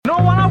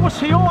was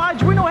your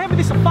age, we know heavy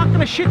this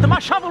fucking shit. My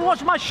shovel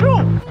was my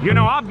shoe. You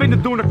know, I've been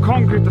doing the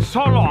concrete for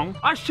so long,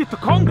 I shit the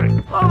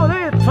concrete. Over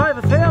there,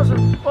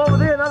 5,000. Over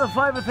there, another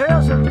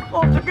 5,000.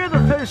 Altogether,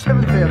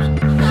 37,000.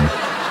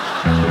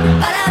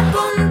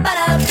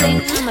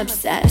 I'm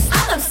obsessed.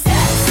 I'm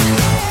obsessed.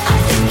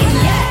 I'm thinking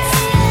yes.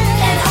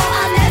 And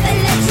I'll never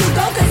let you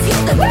go 'cause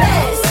you're the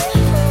best.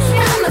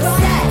 I'm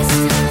obsessed.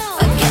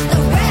 Forget the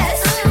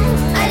rest.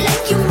 I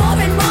like you more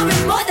and more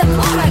and more the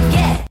more I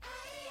get.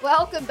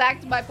 Welcome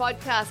back to my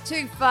podcast,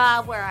 Too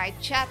Far, where I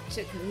chat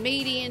to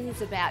comedians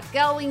about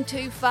going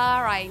too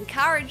far. I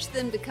encourage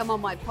them to come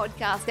on my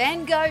podcast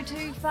and go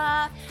too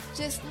far.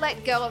 Just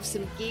let go of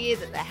some gear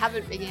that they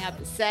haven't been able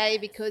to say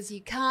because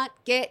you can't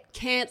get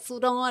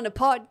cancelled on a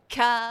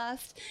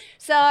podcast.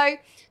 So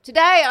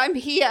today I'm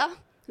here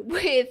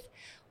with,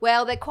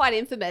 well, they're quite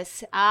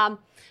infamous.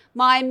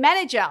 My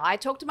manager, I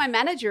talked to my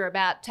manager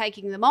about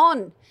taking them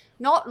on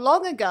not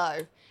long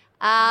ago.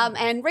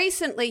 And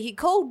recently he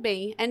called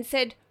me and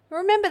said,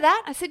 remember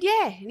that? I said,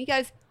 yeah. And he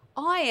goes,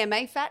 I am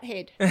a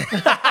fathead.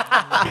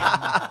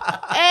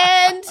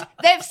 And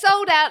they've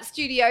sold out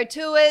studio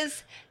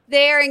tours.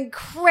 They're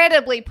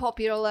incredibly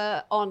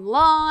popular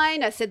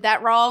online. I said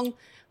that wrong.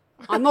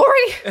 I'm a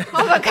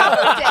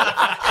couple of deep.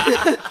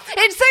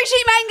 It's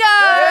Sooshi Mango!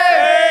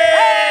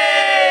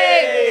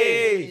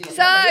 Hey!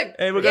 So,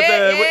 hey, we got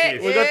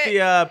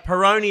the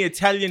Peroni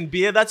Italian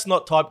beer. That's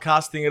not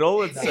typecasting at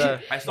all. It's not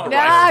racist. It's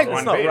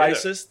not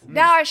racist.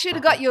 No, I should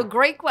have got you a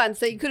Greek one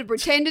so you could have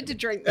pretended to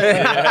drink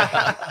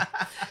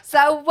that.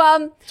 So,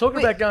 talking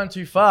about going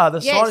too far,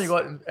 the sign you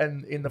got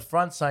in the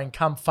front saying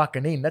 "Come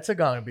fucking in." That's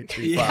going a bit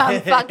too far.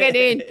 Come fucking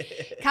in.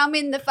 Come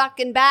in the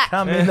fucking back.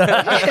 Come in.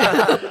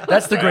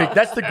 That's the Greek.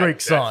 That's the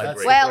Greek sign.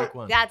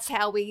 Well, that's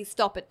how we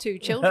stop at 2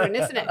 children,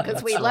 isn't it?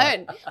 Because we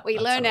learn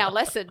our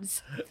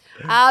lessons.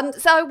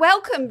 So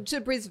welcome to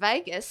Bris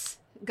Vegas,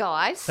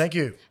 guys. Thank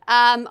you.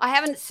 I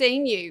haven't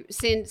seen you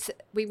since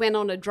we went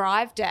on a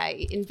drive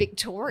day in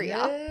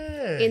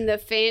Victoria in the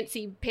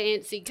fancy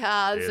pantsy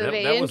cars of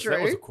Andrew.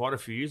 That was quite a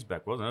few years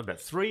back, wasn't it? About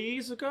 3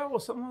 years ago or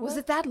something like that? Was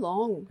it that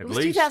long? At it was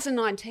least.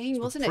 2019,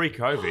 wasn't it?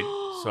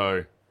 Pre-COVID,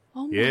 so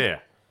my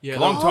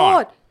long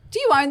time. Do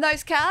you own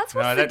those cars?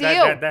 What's the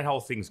deal? That whole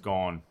thing's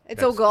gone.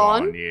 It's all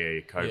gone? Yeah,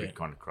 COVID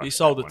kind of crushed. He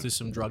sold that it to one.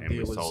 some drug And we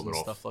dealers sold and it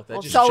off. stuff like that.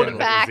 Or Just sold it general-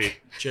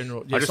 back.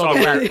 General. I Yeah, just sold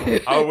it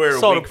back. I wear a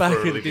Sold wig it back for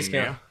a at a living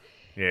discount. now.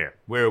 Yeah,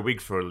 wear a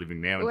wig for a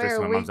living now and Wear dress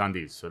a my wig. mum's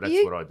undies. So that's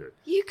what I do.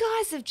 You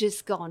guys have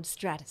just gone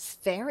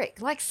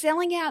stratospheric, like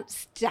selling out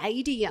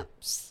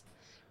stadiums.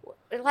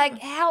 Like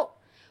how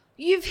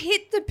you've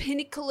hit the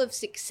pinnacle of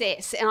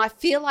success, and I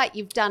feel like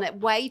you've done it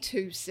way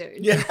too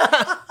soon. Yeah.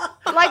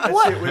 Like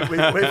what?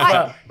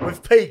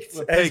 We've peaked.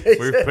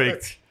 We've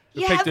peaked.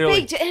 You have early.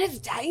 peaked, and it's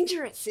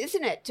dangerous,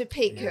 isn't it, to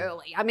peak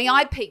early? I mean,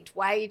 I peaked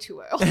way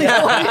too early,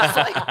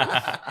 obviously.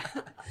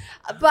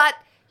 But,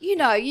 you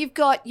know, you've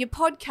got your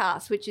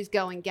podcast, which is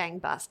going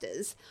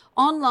gangbusters.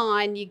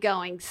 Online, you're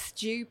going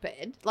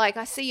stupid. Like,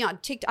 I see you on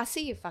TikTok. I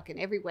see you fucking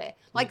everywhere.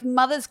 Like,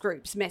 mothers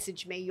groups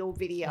message me your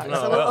videos. I'm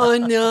like, oh,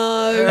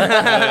 no.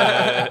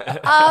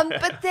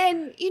 But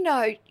then, you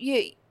know,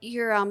 your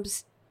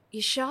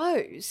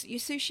shows, your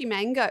Sushi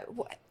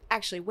Mango.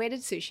 Actually, where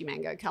did Sushi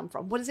Mango come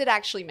from? What does it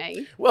actually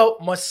mean? Well,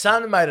 my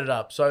son made it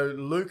up. So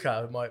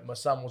Luca, my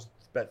son was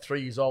about 3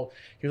 years old.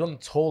 He was on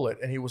the toilet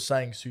and he was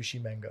saying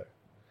Sushi Mango.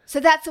 So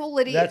that's all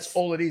it is. That's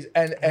all it is.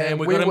 And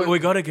we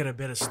got to get a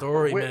better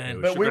story, man.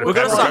 but We've we're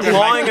got to trying- start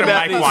lying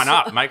about make this. one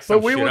up. Make some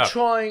But we shit were up.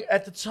 trying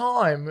at the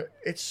time.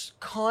 It's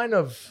kind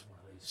of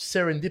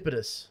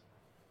serendipitous.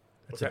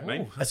 What's that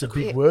mean? That's a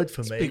big word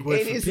for me. big word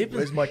It for is. people.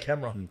 Where's my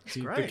camera?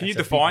 Can you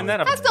define that?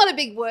 That's not a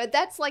big word.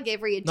 That's like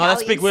every No,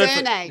 that's a Italian big word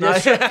surname.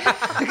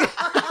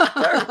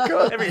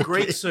 Every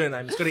Greek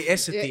surname, it's got an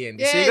S at the end.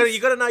 Yes. So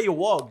you got to know your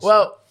wogs.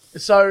 Well,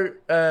 so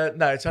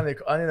no, it's only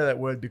I only know that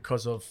word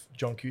because of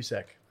John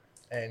Cusack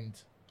and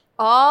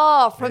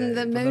From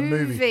the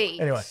movie.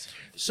 Anyway,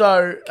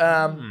 so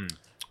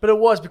but it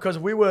was because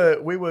we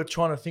were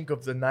trying to think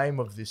of the name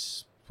of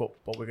this what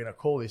we're going to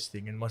call this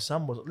thing, and my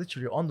son was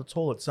literally on the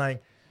toilet saying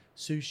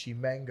Sushi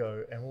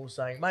Mango, and we were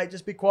saying, mate,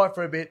 just be quiet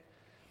for a bit.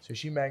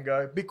 Sushi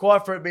Mango, be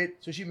quiet for a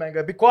bit. Sushi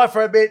Mango, be quiet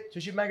for a bit.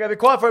 Sushi Mango, be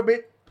quiet for a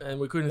bit. and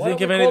we couldn't Why think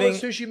don't of we call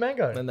anything. it Sushi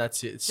Mango. And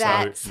that's it.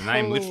 That's the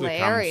name literally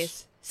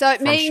hilarious. So it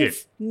from means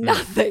shit.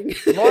 nothing.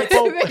 Light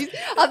bulb. It means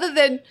other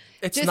than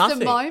It's just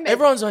nothing. a moment.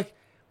 Everyone's like,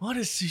 what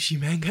does Sushi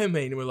Mango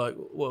mean? And we're like,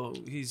 well,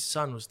 his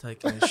son was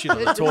taking a shit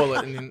on the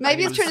toilet. And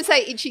Maybe it's trying to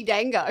say itchy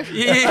dango.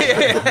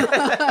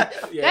 Yeah.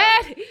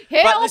 That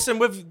help. But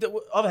listen,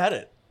 I've had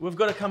it. We've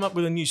got to come up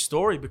with a new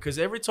story because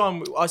every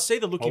time I see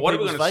the look Well, in what are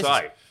we people's going to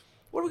faces. say?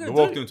 What are we We going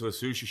to walked do? into a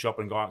sushi shop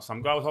and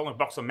some guy was holding a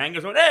box of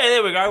mangoes. And went, hey,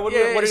 there we go. What are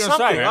you going to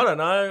something. say, man? I don't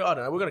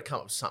know. We've got to come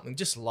up with something.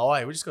 Just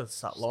lie. We just got to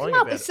start lying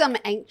Come up about with it. some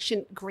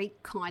ancient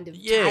Greek kind of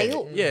Yeah,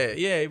 tale. yeah.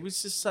 It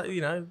was just,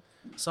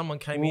 someone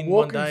came We're in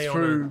one walking day on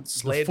through a the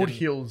sled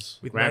foothills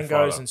with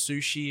Grandfather. mangoes and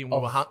sushi, and we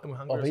were hungry.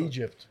 of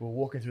Egypt. We're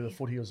walking through the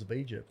foothills of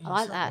Egypt. I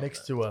like that.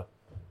 Next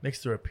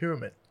to a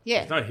pyramid.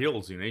 Yeah. There's no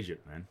hills in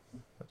Egypt, man.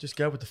 Just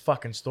go with the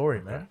fucking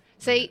story, man.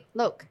 See,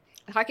 look,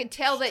 I can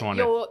tell that Trying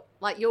to- you're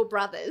like your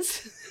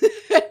brothers.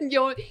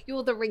 you're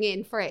the ring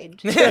in friend.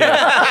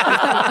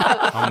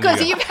 I'm Because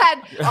the- you've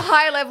had a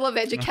higher level of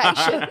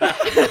education.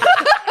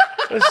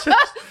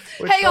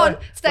 We're Hang on,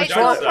 state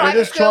school, we're private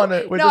just school.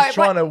 we're No, just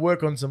trying to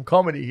work on some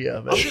comedy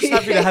here. But Just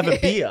happy to have a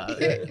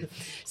beer.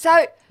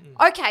 So,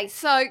 okay,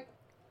 so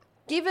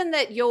given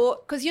that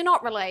because you're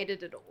not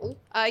related at all,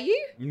 are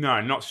you? No,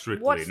 not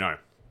strictly, What's- no.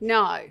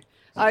 No.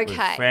 We're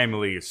Okay.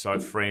 family is so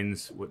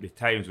friends. What the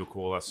Italians will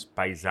call us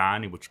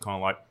paesani, which kind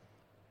of like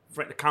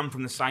they come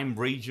from the same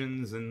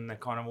regions and they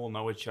kind of all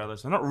know each other.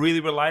 So not really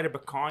related,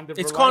 but kind of.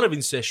 It's related. kind of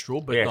ancestral,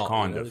 but Yeah, not.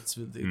 kind you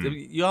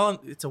know, of.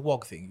 It's a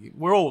WOG thing.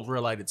 We're all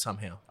related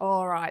somehow.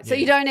 All right. So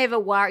you don't ever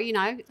worry,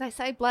 they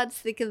say blood's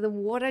thicker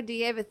than water. Do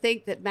you ever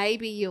think that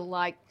maybe you'll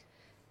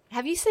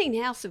have you seen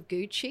House of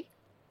Gucci?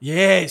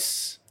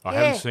 Yes. I Yeah.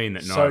 haven't seen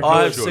it. No, So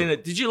I I've should. seen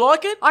it. Did you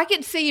like it? I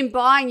can see him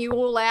buying you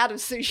all out of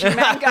Sushi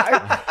Mango.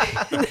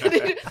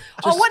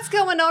 What's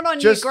going on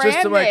your gram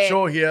just to make there,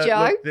 sure here,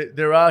 Joe? look,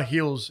 there are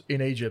hills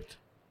in Egypt.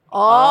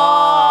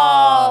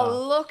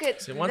 Oh, look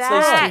at So once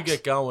that. those two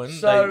get going,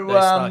 So, they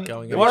start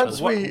going at once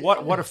each other. we-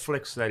 What a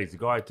flex that is. The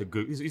guy to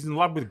Google. He's in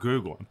love with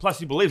Google. And plus,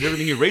 he believes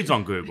everything he reads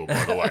on Google,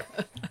 by the way.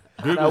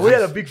 Google's We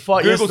had a his- big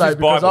fight Google's yesterday his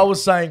because I Bible.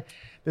 was saying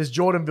there's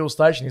Jordanville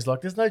Station. He's like,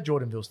 there's no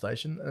Jordanville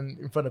Station, and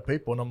in front of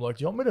people. And I'm like,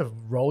 do you want me to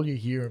roll you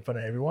here in front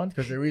of everyone?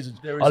 Because there is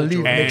I a live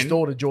next And-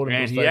 door to Jordanville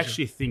And Station. he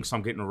actually thinks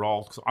I'm getting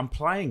rolled because I'm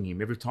playing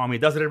him every time. He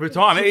does it every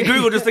time. Hey,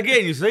 Google just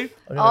again, you see?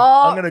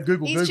 I'm gonna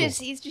Google he's Google.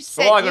 Just, he's just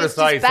All said, I got to it's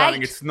say just is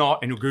something bait. it's not,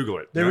 and he'll Google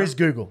it. There is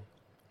Google.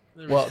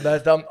 Well,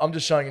 I'm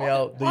just showing you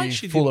now I the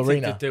actually full didn't think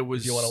arena. that there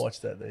was if you want to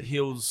watch that, there.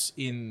 hills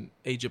in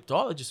Egypt.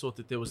 I just thought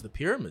that there was the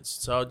pyramids.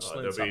 So I just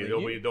learned something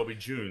new. There'll be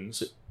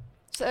dunes.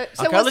 So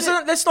Okay, was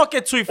let's not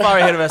get too far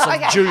ahead of ourselves.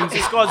 Okay. Dunes,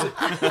 this guy's,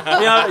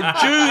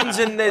 dunes,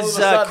 and there's All of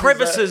a sudden,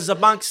 crevices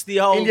amongst the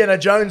old Indiana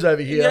Jones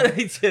over here.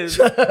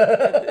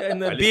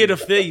 and the beard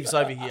of thieves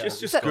over here.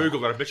 Just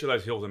Google it. I bet you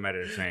those hills are made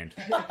out of sand.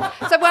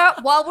 So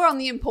while we're on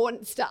the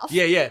important stuff,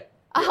 yeah.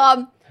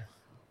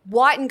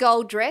 white and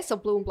gold dress or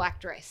blue and black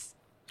dress?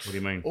 What do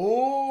you mean?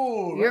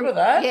 Oh, remember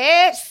that?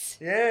 Yes.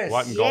 Yes.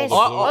 White and Yes. gold.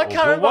 or blue I or can't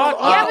blue? remember. What?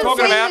 You You I'm haven't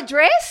talking seen about. the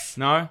dress?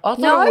 No,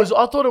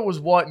 I thought it was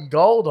white and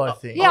gold. I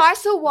think. Yeah, I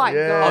saw white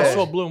Yeah. and I gold.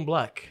 saw blue and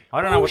black.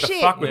 I don't know what the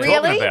Bullshit. fuck we're Really?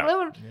 talking about.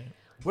 Blue and-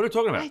 What are you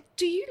talking about?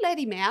 Do you let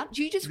him out?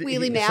 Do you just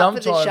wheel him he- out for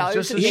the sometimes, shows?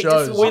 just and the you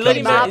shows. just We lock let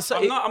him him up?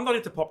 out. I'm not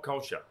into pop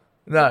culture.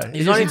 No,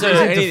 He's not into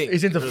anything.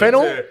 He's into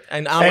fennel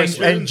And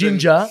and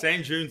ginger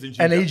Sand dunes and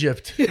and ginger.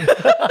 Egypt.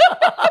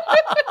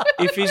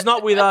 if he's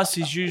not with us,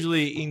 he's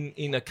usually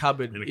in a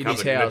cupboard in, his cupboard,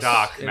 in the house.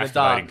 dark, in the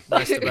dark,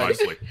 masturbating.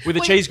 Mostly. with a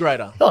cheese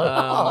grater. And,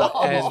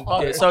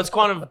 Oh. yeah, so it's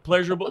kind of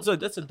pleasurable. So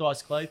that's a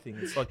Dice Clay thing.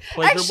 It's like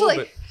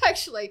pleasurable,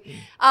 Actually,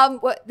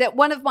 that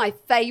one of my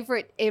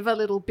favourite ever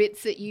little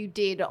bits that you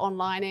did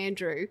online,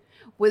 Andrew,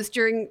 was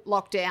during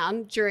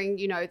lockdown, during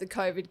the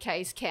COVID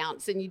case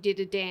counts, and you did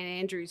a Dan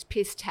Andrews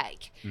piss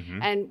take,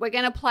 and we're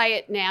going to play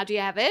it now. Do you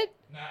have it?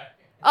 No.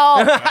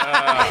 Oh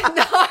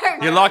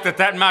no! You liked it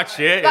that much,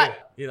 yeah?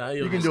 But-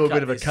 You can do a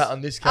bit of a cut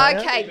on this, can't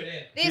you?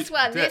 Okay, this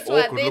one, That this one,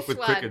 awkward look this with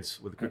one.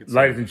 crickets.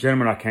 Ladies and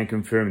gentlemen, I can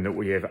confirm that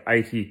we have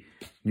 80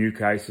 new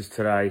cases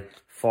today,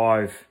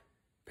 5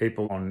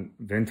 people on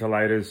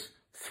ventilators,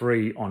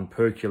 3 on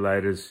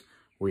percolators,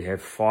 we have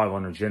 5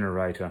 on a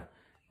generator,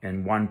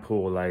 and 1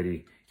 poor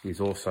lady is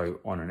also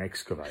on an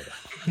excavator.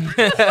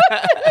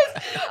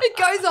 It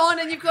goes on,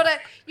 and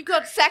you've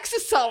got sax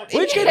assault.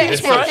 Where'd you get the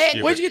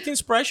inspiration? Where'd you get the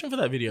inspiration for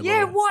that video? by Yeah,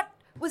 the way? what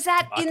was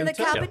that I in can the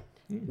tell you.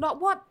 cupboard?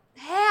 Like what?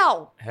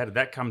 How? How did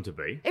that come to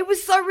be? It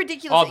was so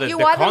ridiculous. Oh, that the you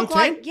either look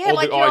content like, yeah, or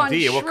like the you're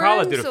idea? on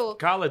Well, shrooms or...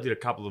 Carla did a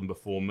couple of them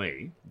before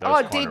me. Those Oh,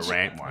 kind did of you?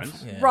 rant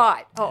ones.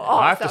 Right. Oh,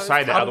 I have so to it say was that,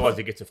 kind of- otherwise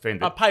he gets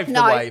offended. I paved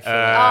No. the way for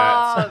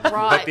Oh, But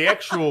right. the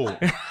actual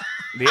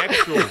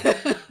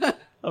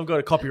I've got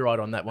a copyright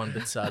on that one,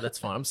 but that's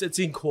fine. It's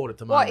in court at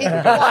the What,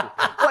 moment.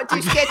 what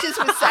do sketches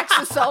with sax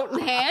assault in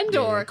hand?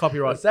 Or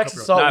Copyright. Sax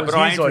copyright. assault No, was but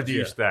I his idea.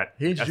 introduced that.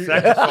 He A introduced-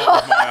 sax assault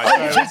was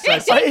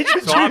my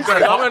idea. So I'm I'm gonna,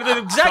 going to do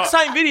the exact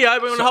same video,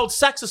 but we're going to hold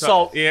sax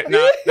assault. yeah,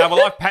 no,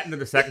 well, I've patented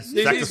the sax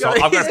He's assault.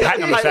 got- I've got a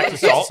patent on the sax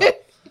assault.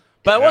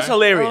 But it was Yeah.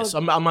 hilarious, I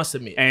must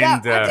admit. And it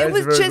was That's a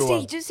very just good one.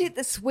 he just hit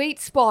the sweet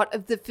spot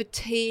of the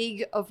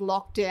fatigue of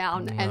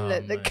lockdown Oh,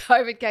 and the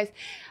COVID case.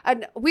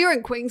 And we were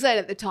in Queensland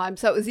at the time,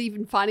 so it was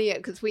even funnier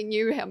because we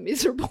knew how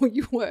miserable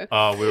you were.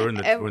 oh, we're in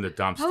the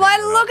dumpster. I'm like,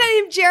 look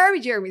at him,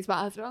 Jeremy. Jeremy's my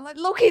husband. I'm like,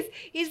 look,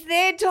 he's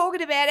there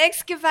talking about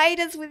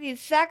excavators with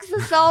his sax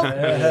assault.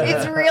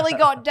 It's really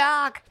got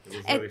dark. It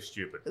was And really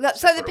stupid. so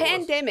That's the what it was.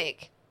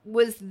 pandemic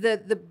was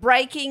the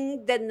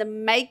breaking, then the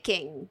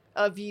making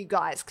of you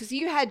guys, because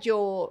you had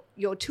your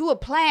tour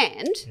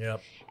planned,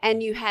 Yep.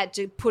 and you had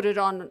to put it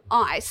on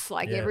ice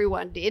like Yeah.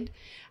 everyone did.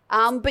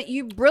 But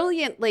you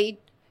brilliantly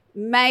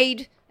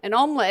made an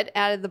omelette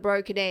out of the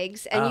broken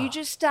eggs, and you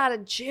just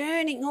started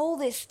churning all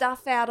this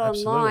stuff out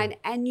online,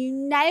 and you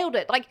nailed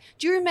it. Like,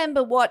 do you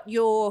remember what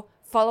your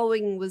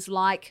following was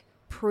like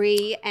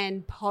pre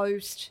and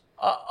post?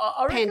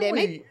 I reckon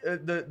Pandemic?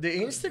 the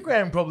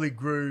Instagram probably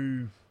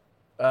grew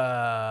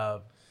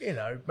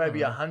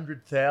maybe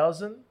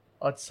 100,000,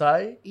 I'd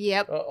say.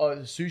 Yep.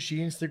 Sushi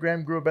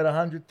Instagram grew about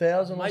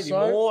 100,000 or Maybe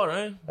so. more, I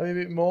don't know.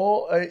 Maybe a bit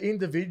more.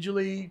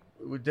 Individually,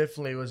 we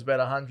definitely was about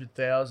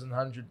 100,000,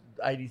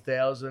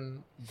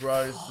 180,000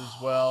 growth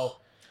as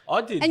well.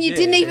 I did. And you yeah.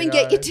 didn't even you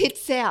get know. your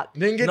tits out.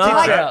 Didn't get No. tits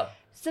Like- out.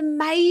 It's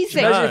amazing.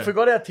 Imagine No. if we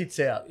got our tits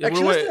out. Yeah,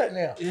 Actually, we let's do were-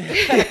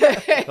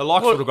 that now. The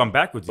likes would have gone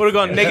backwards. Would have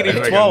gone negative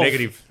Negative 12.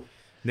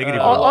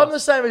 Negative. I'm the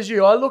same as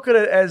you. I look at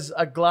it as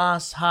a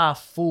glass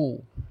half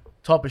full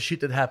type of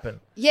shit that happened.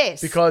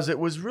 Yes. Because it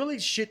was really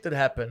shit that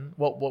happened.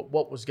 What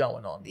was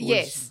going on? It was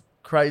Yes.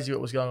 crazy what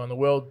was going on in the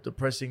world.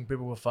 Depressing.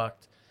 People were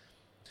fucked.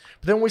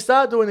 But then we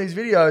started doing these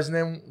videos, and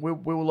then we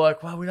were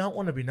like, well, we don't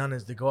want to be known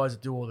as the guys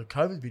that do all the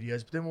COVID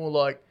videos. But then we were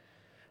like,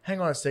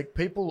 hang on a sec.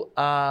 People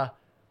are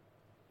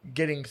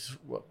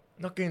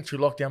not getting through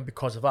lockdown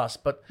because of us,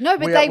 but No,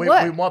 but we they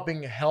were. We might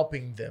be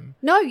helping them.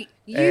 No, you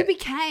And-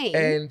 became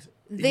And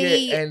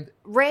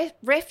the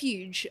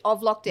refuge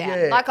of lockdown.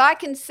 Yeah. Like I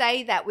can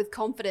say that with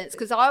confidence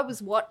because I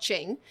was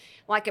watching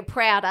like a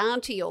proud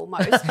auntie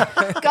almost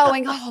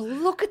going, oh,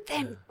 look at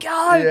them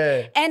go.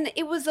 Yeah. And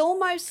it was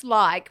almost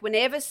like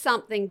whenever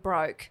something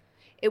broke,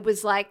 it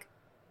was like,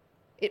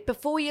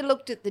 before you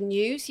looked at the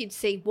news, you'd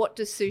see what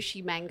does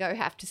Sushi Mango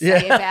have to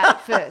say Yeah. about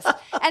it first.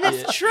 And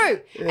it's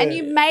true. And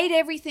you made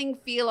everything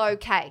feel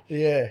okay.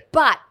 Yeah.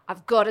 But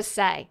I've got to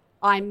say,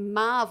 I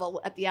marvel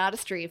at the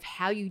artistry of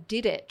how you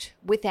did it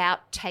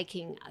without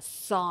taking a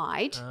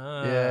side.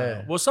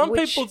 Yeah. Well, some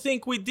Which- people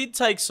think we did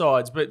take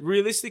sides, but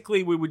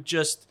realistically, we would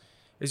just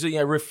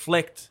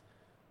reflect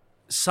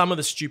some of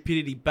the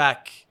stupidity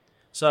back.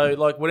 So,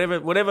 like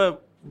whatever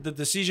the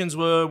decisions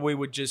were, we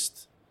would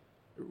just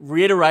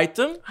reiterate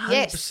them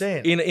Yes.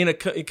 100%. in a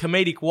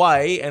comedic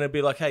way, and it'd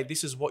be like, "Hey,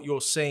 this is what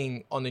you're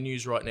seeing on the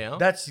news right now."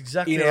 That's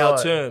exactly in right.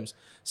 our terms.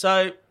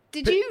 So,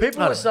 Did you?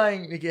 People I were don't know.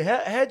 saying,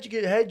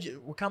 Nikki,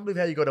 we can't believe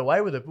how you got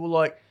away with it. People were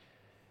like,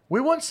 we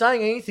weren't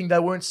saying anything they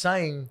weren't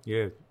saying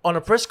Yeah. on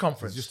a press It's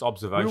conference. just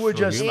observation. We were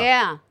just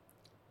Yeah.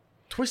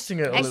 twisting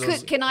it a And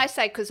little. can I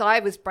say, because I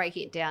was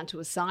breaking it down to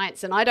a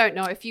science, and I don't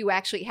know if you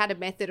actually had a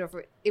method of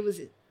it was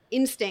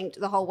instinct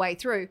the whole way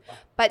through,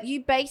 but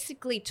you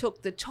basically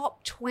took the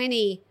top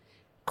 20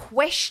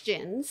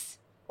 questions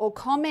or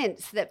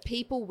comments that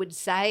people would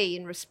say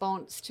in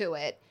response to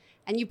it,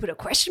 and you put a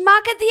question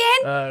mark at the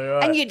end,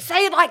 Right. and you'd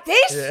say it like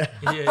this.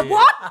 yeah.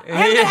 What?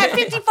 How did they have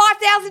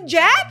 55,000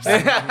 jabs? And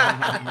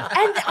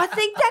I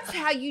think that's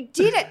how you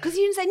did it, because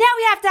you didn't say, now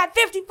we have to have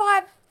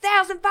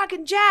 55,000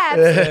 fucking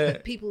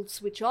jabs. People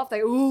switch off.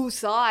 They,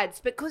 sides.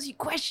 Because you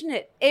question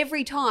it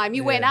every time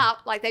you went up,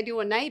 like they do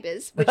on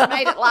Neighbours, which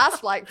made it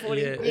last like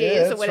 40 Yeah. years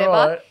Yeah, or that's whatever.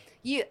 right.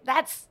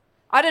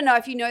 I don't know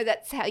if you know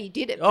that's how you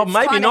did it. but oh, it's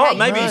maybe kinda not. how you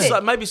Maybe did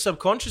it. maybe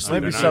subconsciously.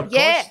 Maybe we don't know.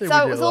 Yeah, subconsciously so we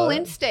it did was all that.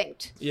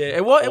 instinct. Yeah,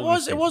 it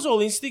was all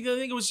instinct. I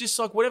think it was just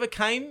like whatever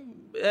came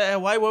our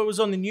way, what was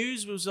on the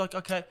news, it was like,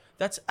 okay,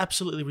 that's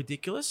absolutely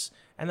ridiculous,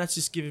 and that's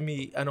just giving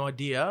me an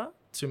idea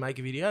to make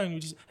a video.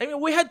 And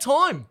we had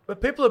time.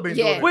 But people have been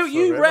Yeah. doing it Well,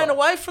 you forever. ran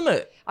away from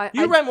it.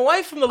 You I- ran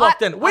away from the I-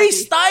 lockdown. I We did.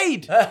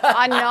 stayed.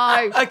 I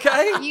know.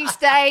 Okay. You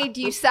stayed,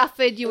 you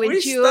suffered, you We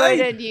endured, stayed.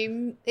 and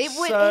you.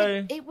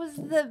 So- It was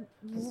the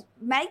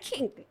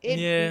making. It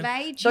Yeah.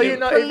 made So you it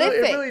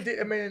prolific. really did.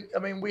 I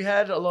mean, we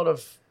had a lot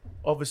of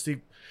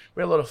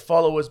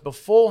followers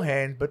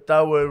beforehand, but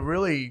they were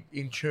really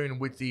in tune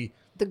with the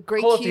the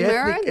Greek call it the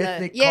humor ethnic, and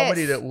ethnic yes.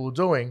 comedy that we were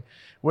doing.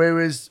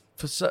 Whereas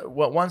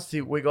once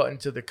we got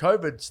into the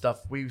COVID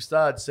stuff, we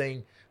started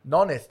seeing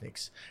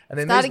non-ethnics, and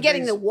then started these-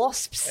 getting these- the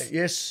wasps.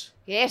 yes,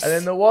 Yes. and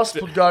then the wasp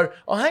would go,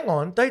 oh, hang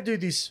on, they do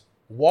this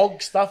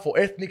WOG stuff or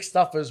ethnic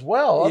stuff as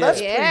well. Oh, Yeah.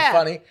 that's Yeah. pretty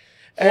funny.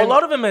 Well, a And-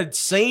 lot of them had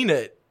seen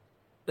it,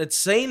 had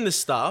seen the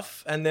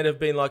stuff, and then have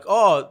been like,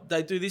 oh,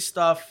 they do this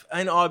stuff,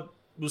 and I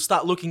will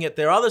start looking at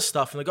their other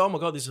stuff, and they go, oh my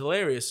God, this is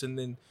hilarious. And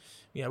then,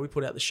 we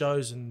put out the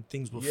shows, and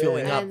things were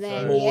filling up and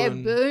then more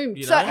than, boom.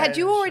 you So know. had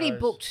you Yeah, already shows.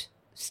 booked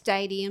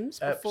stadiums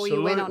before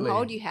you went on Absolutely.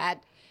 hold? You had.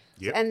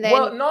 Yep. And then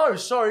Well, no,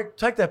 sorry,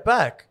 take that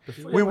back.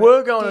 We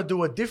were going to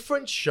do a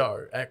different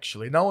show,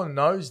 actually. No one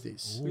knows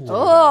this. We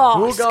oh,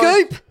 were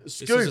going- scoop.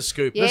 This is a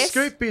scoop. Yeah. The Yes.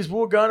 scoop is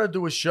we're going to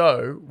do a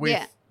show with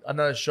Yeah.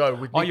 another show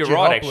with Oh, Nick you're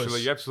right, Giannopoulos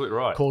actually. You're absolutely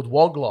right. called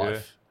WOG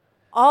Life.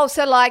 Oh,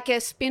 so like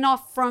a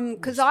spin-off from,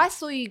 because I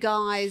saw you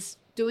guys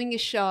doing a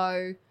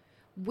show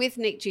with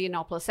Nick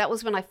Giannopoulos. That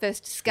was when I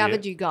first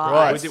discovered Yeah. you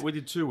guys. Right. We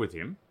did two with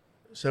him.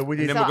 So we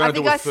did. And So then we're I gonna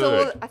think do a I saw.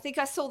 third. I think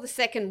I saw the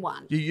second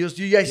one. yes.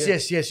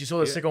 You saw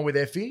the second one with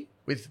Effie,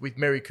 with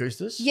Mary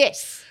Kustis.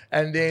 Yes.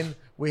 And then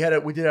we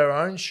did our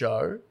own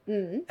show,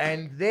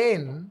 and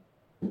then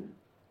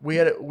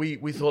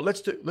we thought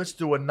let's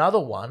do another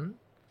one.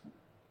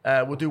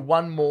 We'll do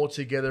one more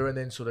together, and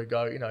then sort of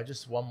go,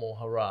 just one more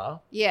hurrah.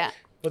 Yeah.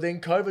 But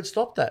then COVID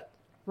stopped that.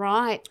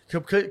 Right.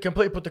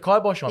 Completely put the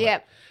kibosh on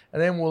Yep. it.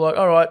 And then we're like,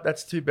 all right,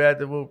 that's too bad.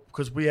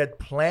 Because we had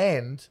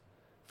planned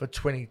for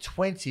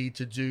 2020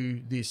 to do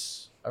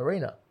this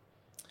arena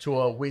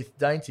tour with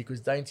Dainty,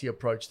 because Dainty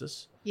approached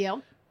us Yeah.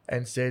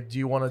 and said, do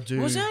you want to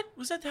do... Was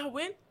that how it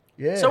went?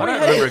 Yeah. So I we don't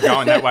had- remember it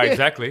going that way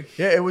exactly.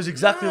 Yeah, it was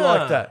exactly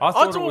like that. I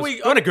thought it thought was. we- Do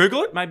you want to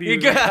Google it? Maybe.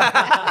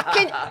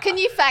 Can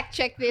you fact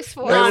check this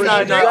for No, us?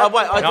 no, no.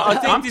 Wait, No, I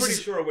think I'm this pretty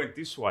is. sure it went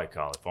this way,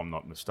 Carl, if I'm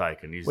not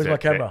mistaken. Where's my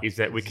camera? Is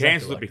that we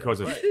cancelled it because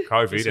of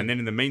COVID, and then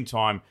in the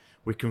meantime,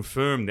 we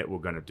confirmed that we're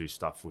going to do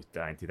stuff with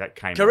Dainty. That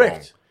came Correct.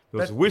 along. There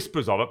was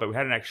whispers of it, but we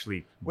hadn't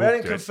actually. We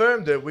hadn't booked it.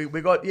 confirmed it. We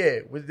got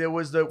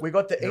we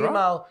got the You're right.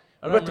 email.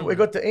 We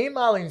got the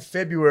email in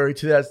February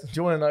 2000. Do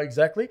you want to know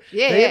exactly?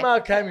 Yeah, The yeah. email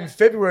came in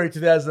February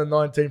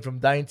 2019 from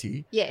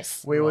Dainty.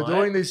 Yes. We were Right.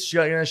 doing this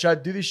show,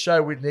 do this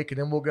show with Nick, and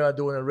then we're going to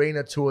do an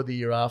arena tour the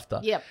year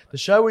after. Yep. The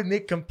show with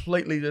Nick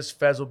completely just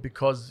fizzled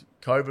because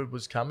COVID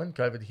was coming.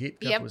 COVID hit.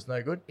 COVID Yep. was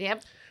no good.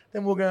 Yep.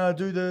 Then we're going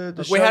to do the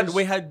We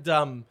shows. had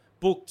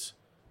booked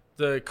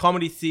the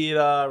comedy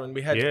theatre, and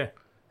we had. Yeah.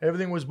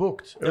 Everything was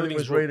booked. Everything Everything's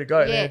was ready to go.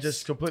 And then it Yes.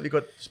 just completely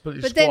got But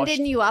squashed. then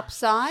didn't you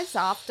upsize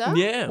after?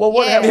 Yeah. Well,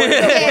 what yes. happened?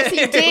 Yes,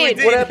 you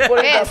did.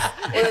 What Yes.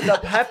 ended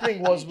up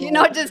happening was You're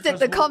not just at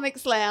the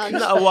comics lounge.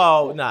 No,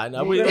 well, no. I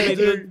We're mean, gonna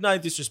do- no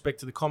disrespect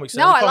to the comics.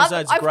 No, the I comics love it.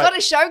 lounge is I've great. got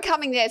a show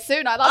coming there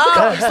soon. I love the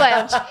comics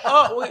lounge.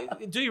 Oh,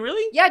 wait, do you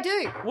really? Yeah, I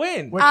do.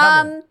 When? We're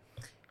coming.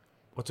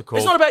 What's it called?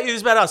 It's not about you.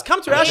 It's about us.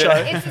 Come to our show.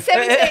 It's the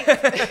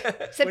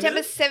 17th.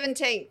 September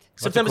 17th.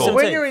 September called? 17th.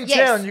 When you're in Yes.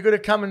 town, you got to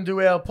come and do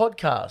our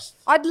podcast.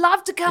 I'd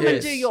love to come and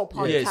Yes. do your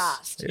Yes.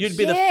 podcast. You'd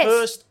be Yes. the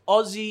first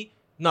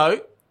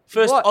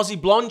first What? Aussie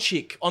blonde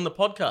chick on the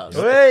podcast.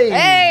 Hey!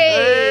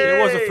 Hey!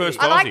 It was the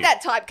first I like Aussie.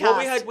 that typecast.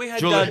 Well, we had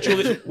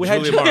Julia, we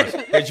had Julia Morris.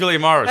 Hey, Julia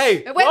Morris.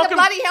 Hey, Where welcome, the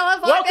bloody hell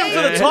have I welcome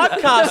been? to the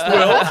typecast,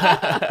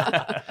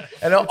 Will.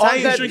 And on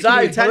Italians that drinking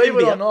day, Italian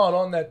believe it or beer. not,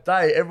 on that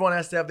day, everyone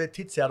has to have their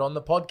tits out on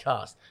the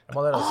podcast. Am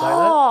I allowed to say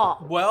Oh,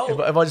 Well,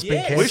 Have I just been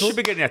yes. cancelled? We should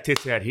be getting our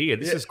tits out here.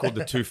 This is called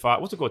the Too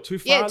Far. What's it called? Too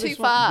Far? Yeah, This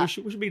Too one? Far. We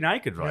should be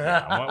naked right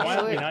now. Why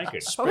aren't we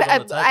naked? Spread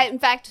on the table. in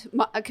fact,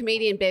 a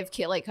comedian, Bev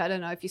Killick, I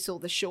don't know if you saw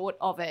the short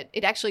of it.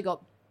 It actually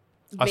got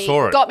I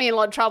saw it. got me in a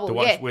lot of trouble. The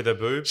one Yeah. with the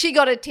boob. She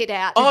got a tit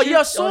out. Oh,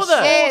 yeah, I saw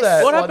that.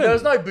 Yes. What Like, happened? there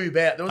was no boob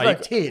out. There was Are no you-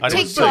 tit. I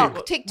didn't TikTok.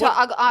 see.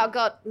 TikTok. I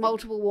got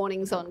multiple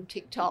warnings on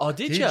TikTok. Oh,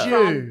 did Did you?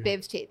 you? From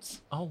Bev's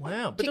tits. Oh,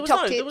 wow. But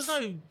TikTok there was no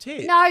tits.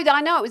 tit. No,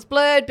 I know it was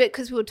blurred, but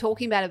because we were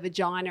talking about a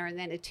vagina and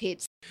then a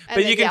tits. And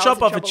But the you can gals chop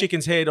in off a trouble.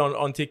 chicken's head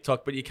on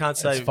TikTok, but you can't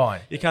say fine.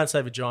 You can't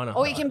say vagina.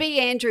 Or you can be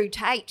Andrew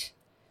Tate.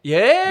 Yeah.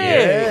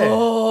 Yeah.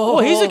 Oh,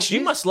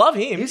 you must love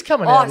him. He's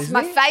coming Oh, out, it's isn't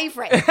my he?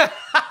 favourite.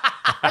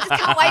 I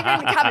just can't wait for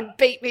him to come and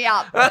beat me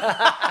up.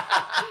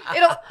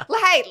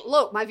 Hey,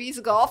 look, my views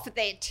will go off with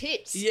their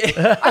tits.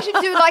 Yeah. I should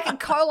do like a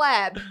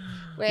collab.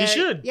 Where, You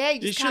should. Yeah, he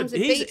You just comes should.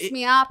 and beats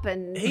me up.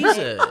 And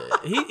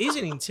He's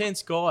an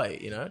intense guy,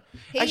 you know.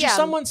 He, Actually, um,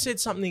 someone said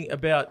something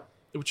about,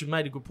 which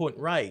made a good point.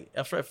 Ray,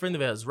 a friend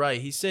of ours, Ray,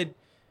 he said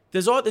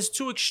there's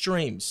two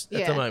extremes at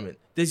Yeah. the moment.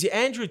 There's your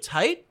Andrew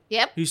Tate,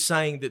 Yep. who's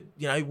saying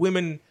that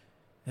women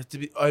have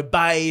to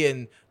obey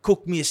and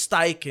cook me a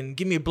steak and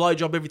give me a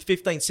blowjob every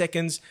 15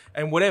 seconds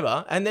and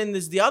whatever. And then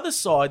there's the other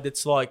side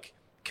that's like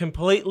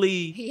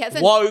completely He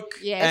hasn't- woke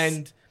Yes.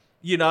 and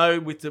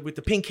with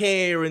the pink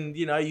hair and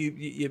you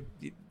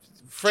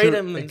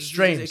freedom and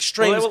Extremes.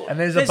 Well, And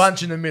there's a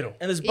bunch in the middle.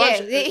 and there's a Yeah,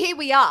 bunch. here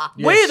we are.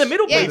 We're the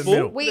middle Yes,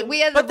 people. we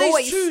are the But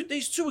voice.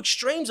 these two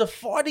extremes are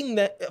fighting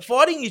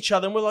each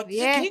other, and we're like,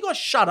 Yeah. can you guys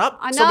shut up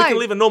I so we know. can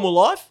live a normal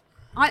life?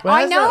 Well,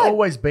 I hasn't know. that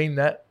always been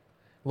that?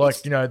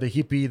 Like, the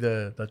hippie,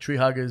 the tree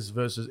huggers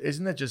versus...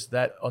 Isn't it just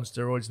that on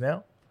steroids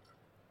now?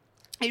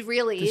 It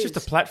really There's is.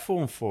 just a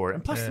platform for it.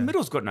 And plus, the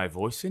middle's got no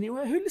voice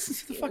anyway. Who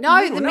listens to the fucking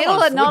No, middle? the middle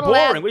one. are not We're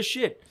boring. allowed. We're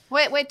shit.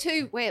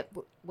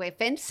 We're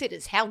fence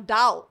sitters. How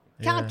dull.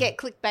 Can't get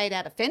clickbait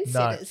out of fence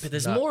No. sitters. But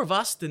there's No. more of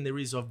us than there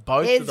is of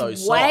both There's of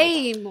those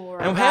way sides. more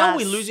And of how are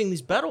we us. losing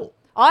this battle?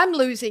 I'm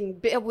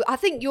losing. I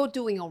think you're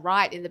doing all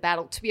right in the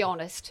battle, to be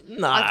honest.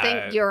 No, I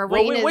think your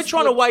well, arenas... we're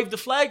trying to wave the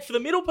flag for the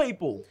middle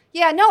people.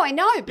 Yeah, no, I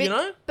know. But, You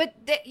know?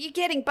 you're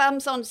getting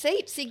bums on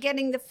seats. You're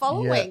getting the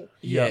following.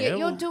 Yeah.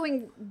 You're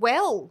doing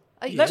well.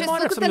 That Just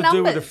might look have at the something to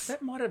do with numbers.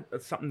 that might have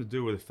something to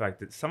do with the fact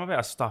that some of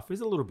our stuff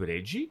is a little bit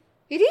edgy,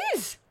 It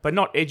is. but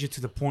not edgy to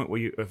the point where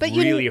you But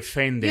really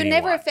offend You're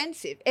anyone. never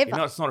offensive, ever.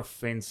 No, it's not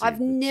offensive. I've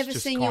It's never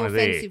just seen you kinda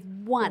there. offensive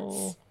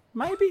once.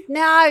 Maybe.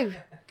 No.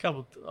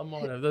 I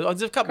might have.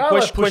 There's a couple Carlo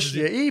pushes questions.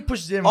 you. He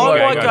pushes him. I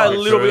Okay, might go go a a bit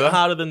little bit further.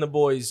 harder than the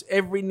boys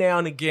every now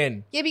and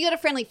again. Yeah, but you got a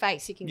friendly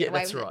face. You can get Yeah, away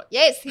that's with right. it.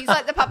 Yes, he's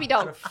like the puppy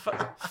dog.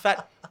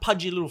 Fat,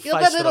 pudgy little You're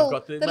face the that little- I've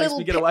got that the makes little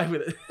me get pe- away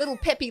with it. Little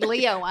Peppy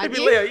Leo, aren't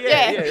Maybe you? Leo,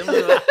 yeah.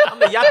 I'm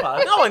the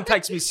yapper. No one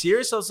takes me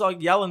serious. I was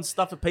like yelling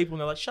stuff at people,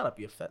 and they're like, "Shut up,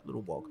 you fat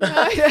little wog." You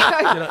know, it's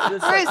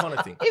that Whereas kind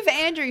of thing. if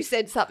Andrew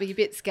said something a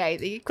bit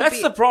scathing, you could That's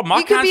be, the problem. I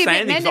you could can't be a say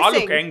bit anything 'cause I look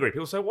menacing. angry.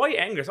 People say, "Why are you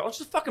angry?" I say, "I was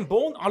just fucking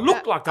born. I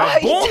look like that. I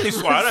was born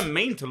this way. I don't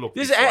mean to look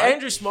This this is way.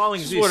 Andrew smiling.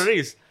 This Is is what it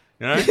is.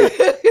 You know,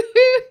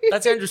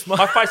 That's Andrew my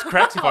smiling. face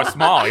cracks if I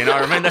smile. You know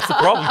what I mean? That's the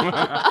problem.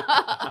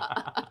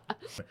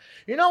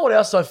 You know what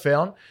else I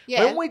found?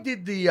 Yeah. When we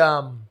did the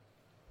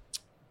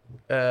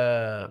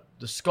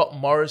Scott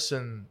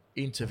Morrison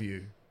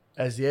interview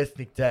as the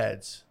ethnic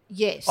dads,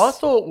 Yes. I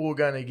thought we were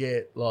going to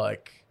get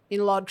like in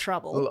a lot of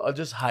trouble. I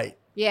just hate.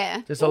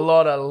 Yeah. There's a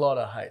lot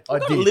of hate. I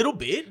Not did. a little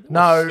bit.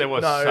 No, There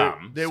was no,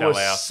 some. There sellouts, was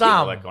all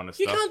some. that kind of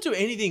You stuff. can't do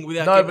anything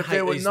without No, getting but hate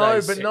there was these no,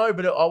 days.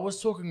 but I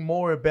was talking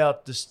more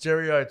about the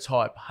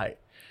stereotype hate.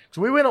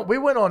 So we went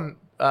on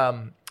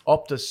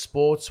Optus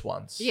Sports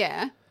once.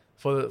 Yeah.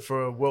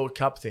 For a World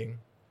Cup thing.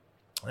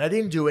 And I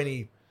didn't do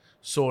any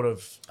sort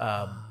of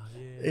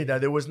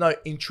there was no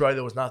intro,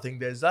 there was nothing.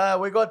 There's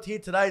we got here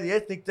today the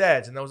ethnic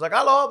dads, and I was like,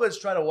 hello, but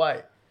straight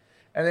away.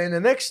 And then the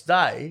next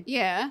day,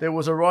 Yeah. there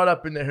was a write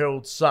up in the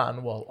Herald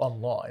Sun, well,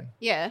 online,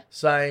 Yeah.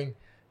 saying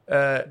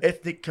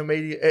ethnic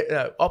comedian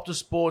Optus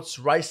Sports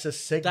racist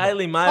segment.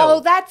 Daily Mail. Oh,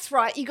 that's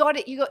right. You got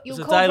it. You're It's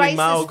a called Daily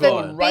Mail racist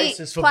guy.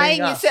 Racist for playing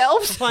being us.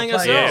 yourselves. playing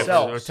Playing Yeah, ourselves.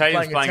 ourselves.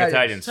 Italians playing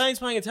Italians. Italians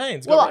playing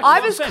Italians. Well, Got I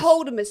it. was Nonsense.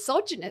 called a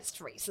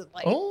misogynist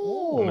recently.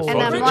 Oh, And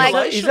I'm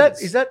like- is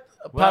that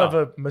a part Wow.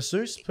 of a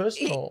masseuse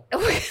person? Or?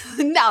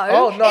 no.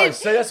 Oh no! It's,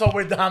 See, that's what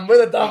we're done.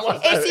 We're the dumb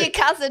ones. it's your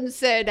cousin's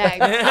surname.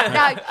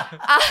 No,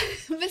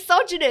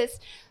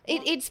 misogynist.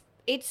 It's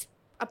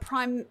a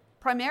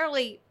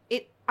primarily.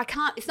 I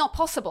can't. It's not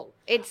possible.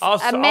 It's I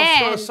was a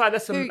man. going to say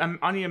that's who-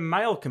 only a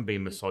male can be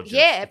misogynist.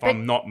 Yeah, if but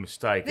I'm not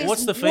mistaken. This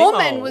What's the female?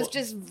 woman was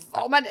just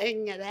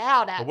vomiting it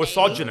out at A me.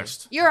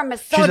 misogynist. You're a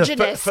She's a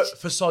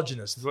misogynist.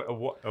 misogynist.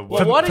 Well,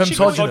 why did she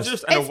call you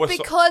Femsogynist. and a It's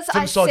because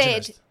I said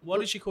Femsogynist. What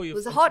did she call you? it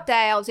was a hot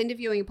day. I was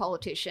interviewing a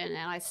politician,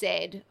 and I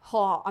said,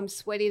 "Oh, I'm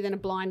sweatier than a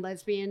blind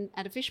lesbian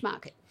at a fish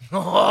market." I've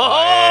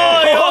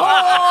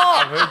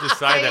heard you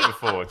say that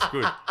before. It's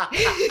good.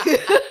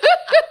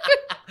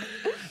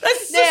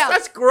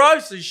 That's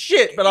gross as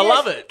shit, but I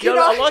love it. Can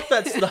I I- like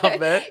that stuff,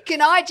 man.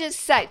 Can I just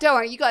say? Don't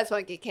worry, you guys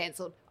won't get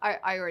cancelled.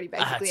 I already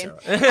basically am.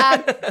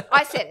 that's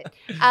I said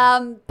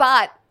it,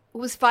 but it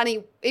was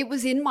funny. It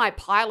was in my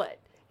pilot.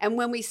 And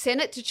when we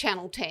sent it to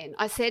Channel 10,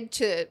 I said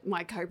to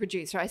my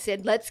co-producer, I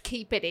said, let's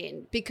keep it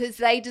in because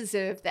they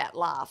deserve that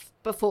laugh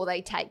before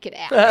they take it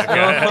out.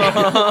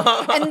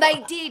 And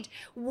they did.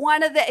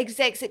 One of the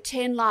execs at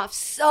 10 laughed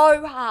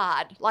so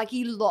hard, like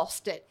he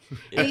lost it.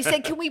 And he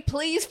said, can we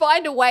please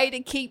find a way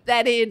to keep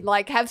that in,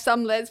 like have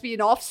some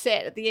lesbian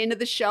offset at the end of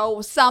the show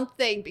or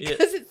something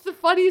because it's the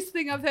funniest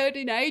thing I've heard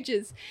in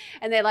ages.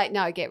 And they're like,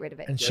 no, get rid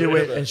of it. And she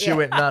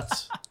went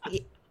nuts.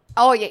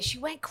 Oh, yeah, she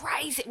went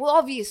crazy. Well,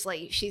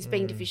 obviously, she's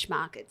been to fish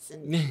markets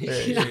and,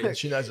 you know.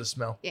 She knows the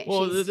smell. Yeah,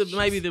 Well, she's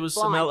maybe there was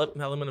some blind.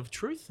 element of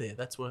truth there.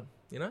 That's what,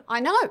 you know?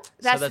 I know.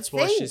 That's, so that's the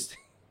why thing. she's,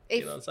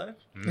 you know what I'm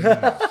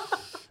saying?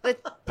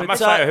 I must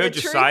say, I the heard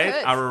you truth say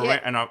it,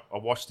 hurts, and I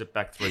watched it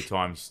back 3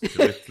 times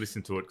to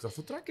listen to it because I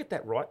thought, did I get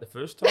that right the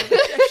first time? You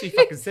actually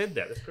fucking said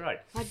that. That's great.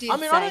 I did I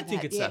mean, say I don't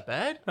think it's yeah. that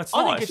bad. That's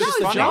I nice. think it's No,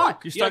 just a it's joke.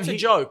 not. You Yeah, it's a don't-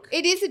 joke.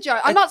 It is a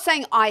joke. I'm not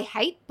saying I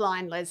hate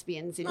blind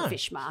lesbians in No,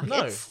 fish markets,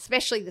 no.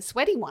 especially the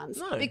sweaty ones,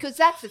 No. because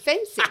that's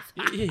offensive.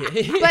 Yeah.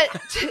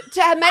 But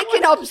to make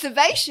an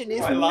observation is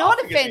Why not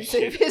laughing at this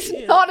offensive. shit?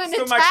 It's not an Still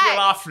makes me attack.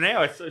 laugh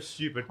now. It's so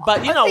stupid.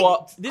 But you know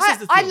what? This is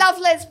the I thing. love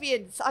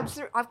lesbians.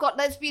 I've got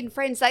lesbian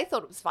friends. They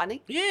thought it was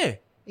funny. Yeah.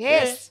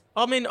 Yes.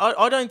 Yeah. I mean,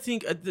 I don't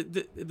think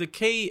the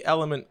key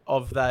element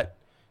of that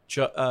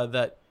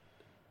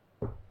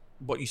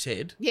what you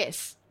said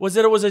Yes. was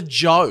that it was a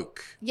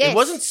joke. Yes. It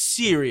wasn't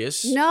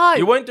serious. No.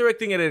 You weren't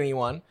directing it at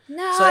anyone.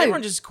 No. So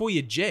everyone just call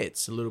you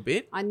jets a little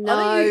bit. I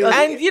know.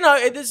 And you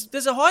know,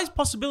 there's a high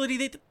possibility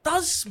that it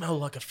does smell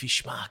like a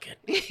fish market.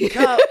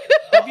 Carlo,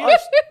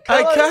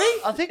 Okay.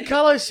 I think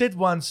Carlo said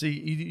once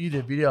he did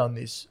a video on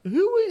this.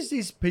 Who is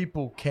these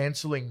people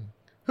cancelling?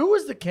 Who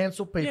is the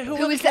cancel people? Yeah, Who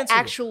are is the the cancelled?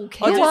 actual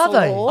Who are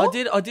they? cancel?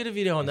 I did a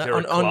video on that there a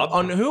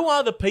on club? who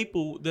are the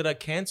people that are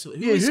cancelled?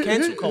 Who is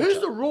cancel culture? Who's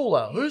the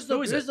ruler? Who's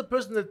Who is the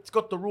person that's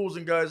got the rules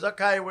and goes,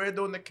 okay, we're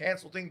doing the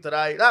cancel thing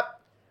today.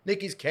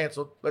 Nikki's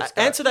cancelled. Let's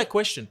go. Answer that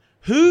question.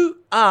 Who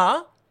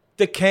are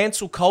the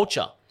cancel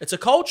culture? It's a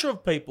culture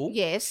of people.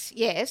 Yes,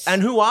 yes.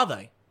 And who are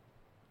they?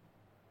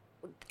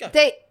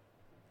 they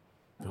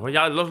Well,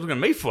 yeah, looking at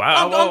me for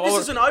This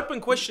is an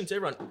open question to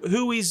everyone.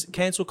 Who is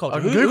cancel culture? I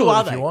can Who Google are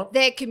it if they? you want.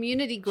 they're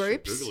community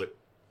groups. Google it.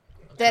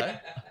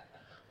 That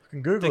I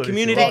can Google The it if you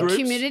community want. they're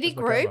groups? community Where's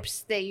my camera?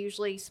 groups. They're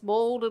usually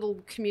small little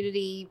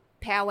community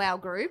powwow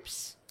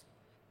groups.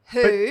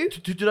 But Who,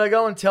 do they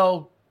go and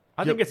tell?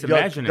 I think it's go-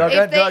 imaginary.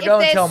 go- if, do I if go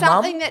and there's tell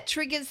something mum? that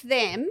triggers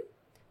them,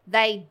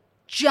 they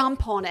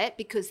jump on it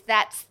because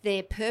that's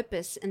their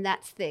purpose and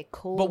that's their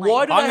calling. But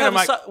why do I'm they gonna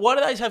have make- why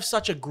do they have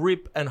such a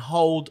grip and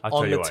hold I'll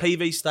on tell the you what.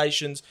 TV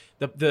stations,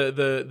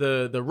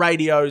 the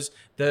radios,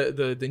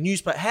 the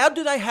newspaper? How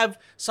do they have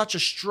such a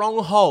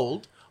strong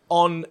hold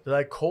on Do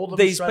they call them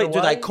these straight people? Do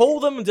away? they call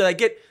them? Do they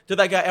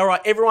go, all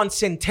right, everyone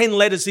send 10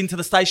 letters into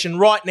the station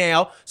right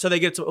now so they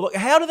get to look?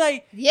 How do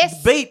they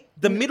Yes. beat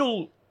the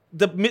middle,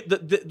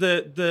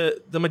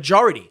 the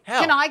majority?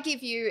 How? Can I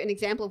give you an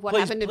example of what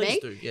please, happened to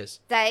please me? do, yes.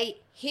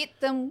 They hit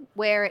them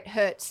where it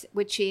hurts,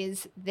 which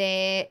is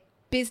their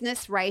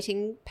business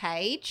rating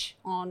page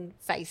on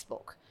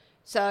Facebook.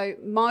 So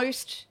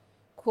most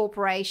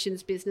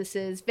corporations,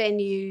 businesses,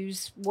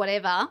 venues,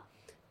 whatever,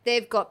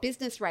 they've got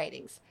business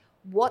ratings.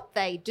 what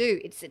they do.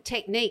 It's a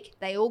technique.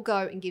 They all go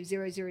and give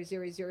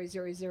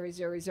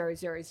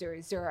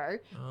 0.00000000000,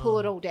 pull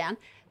it all down.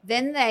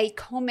 Then they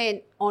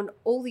comment on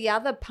all the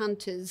other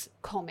punters'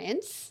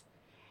 comments,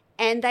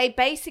 and they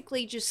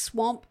basically just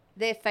swamp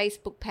their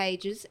Facebook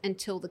pages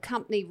until the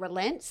company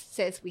relents,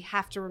 says we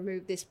have to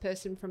remove this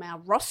person from our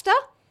roster,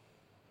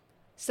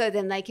 so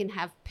then they can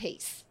have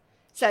peace.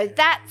 So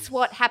that's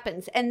what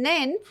happens. And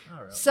then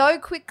so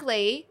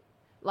quickly,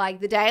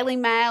 like the Daily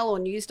Mail or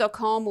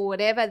News.com or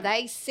whatever,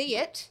 they see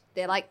it.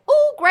 They're like,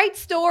 oh, great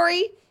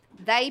story.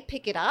 They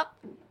pick it up.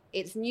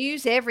 It's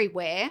news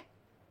everywhere.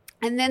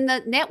 And then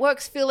the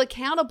networks feel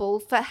accountable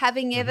for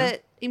having ever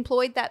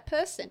employed that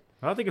person.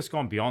 I think it's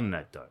gone beyond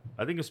that, though.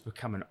 I think it's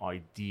become an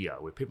idea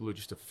where people are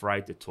just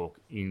afraid to talk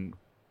in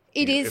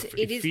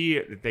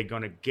fear that they're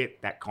going to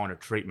get that kind of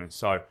treatment.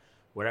 So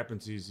what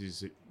happens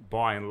is that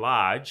by and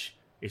large,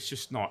 it's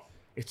just not.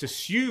 It's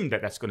assumed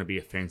that that's going to be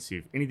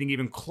offensive. Anything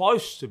even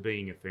close to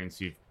being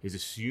offensive is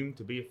assumed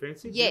to be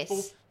offensive. Yes.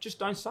 People just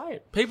don't say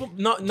it. People,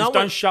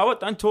 Don't show it.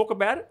 Don't talk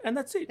about it, and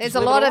that's it. There's Just a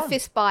leave lot it of alone.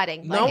 fist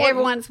biting. No Like one-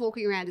 everyone's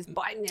walking around just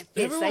biting their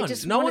fists. They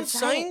just no wanna one's say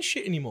saying it.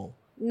 shit anymore.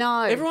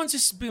 No. Everyone's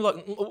just being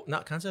like, oh, no,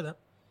 can't say that.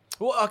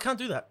 Well, I can't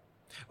do that.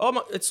 Oh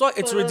my, it's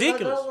ridiculous. They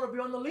don't want to be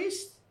on the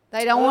list.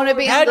 They don't want to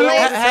be How on do the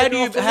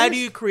you, list. how do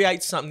you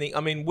create something? I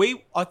mean,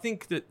 I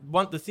think that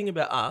the thing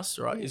about us,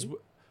 right, is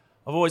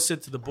I've always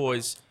said to the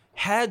boys,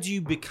 how do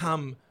you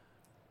become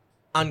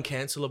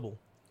uncancelable?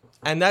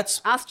 And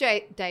that's Ask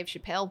Dave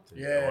Chappelle.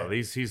 Yeah. Well,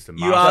 he's the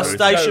you master. ask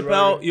Dave Joe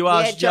Chappelle, Rogan. you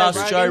ask Joe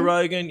Joe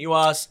Rogan, you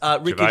ask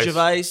Ricky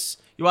Gervais,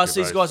 you ask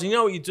these Gervais. guys, and you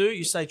know what you do?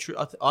 You say true.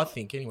 I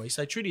think anyway. You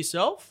say true to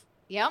yourself,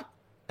 Yep.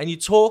 and you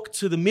talk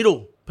to the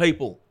middle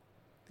people,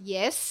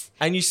 Yes.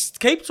 and you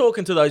keep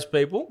talking to those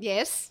people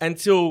Yes.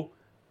 until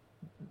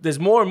there's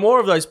more and more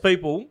of those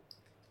people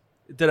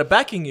that are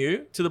backing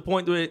you to the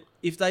point where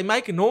if they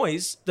make a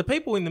noise, the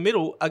people in the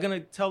middle are going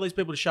to tell these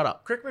people to shut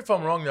up. Correct me if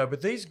I'm wrong, though,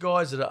 but these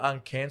guys that are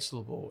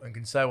uncancelable and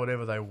can say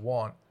whatever they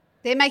want,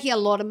 They're making a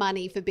lot of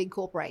money for big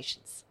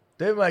corporations.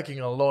 they're making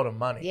a lot of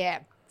money. Yeah.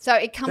 So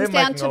it comes They're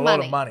down making to a money.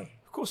 lot of money.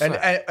 Of course, And, so.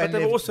 and, But and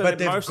they've they've, also but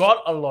they've most-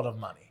 got a lot of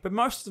money. But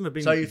most of them have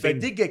been. So if they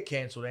been- did get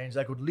cancelled, Ange,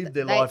 they could live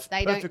their They- life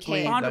they don't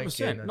perfectly. care.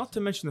 100%. Don't Not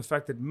to mention the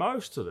fact that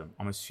most of them,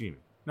 I'm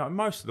assuming,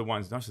 most of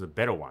the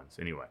better ones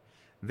anyway,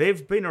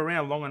 they've been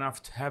around long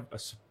enough to have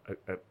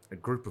a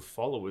group of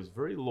followers,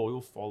 very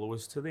loyal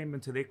followers to them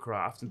and to their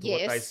craft and to what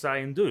they Yes.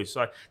 say and do.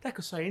 So they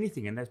could say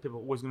anything, and those people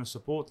are always going to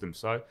support them.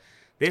 So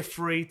they're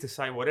free to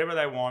say whatever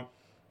they want.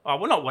 Oh,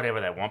 well, not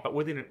whatever they want, but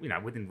within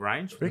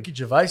range. Ricky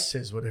Gervais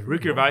says whatever.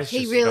 Ricky he Gervais wants. He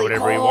just really,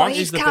 whatever he wants.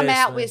 he's the come best,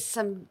 out man. with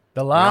some.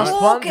 The last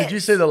one? Rockets. Did you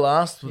see the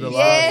last? The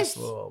Yes. last?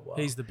 Oh, wow.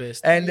 He's the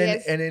best. And then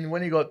Yes. and then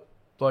when he got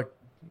like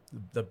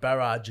the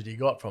barrage that he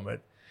got from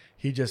it,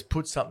 he just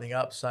put something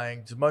up saying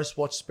it's the most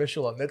watched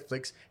special on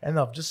Netflix, and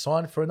I've just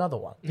signed for another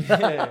one. You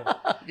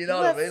know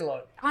what I mean?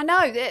 Like, I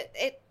know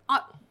that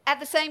at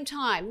the same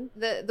time,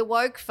 the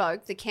woke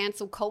folk, the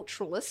cancel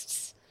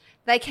culturalists,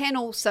 they can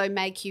also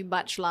make you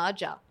much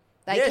larger.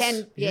 They Yes.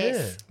 can,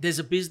 yes.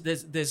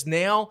 There's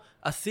now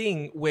a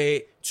thing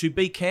where to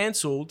be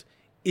cancelled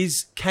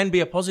can be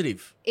a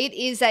positive. It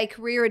is a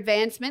career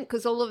advancement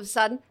because all of a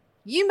sudden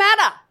you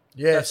matter.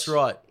 yes, That's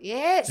right.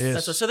 Yes. Yes.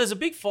 That's right. So there's a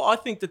big fight. I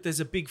think that there's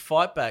a big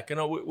fight back, and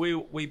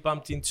we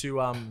bumped into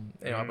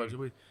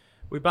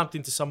we bumped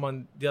into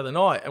someone the other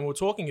night, and we were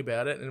talking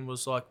about it, and it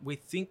was like we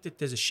think that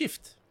there's a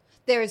shift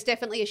There is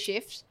definitely a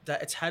shift.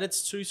 that it's had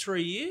its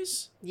 2-3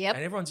 years. Yep.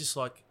 And everyone's just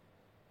like,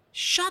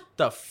 shut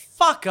the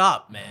fuck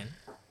up, man.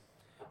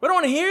 We don't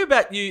want to hear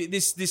about you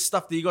this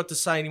stuff that you got to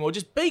say anymore.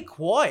 Just be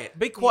quiet.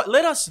 Be quiet.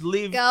 Let us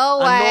live. Go a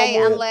away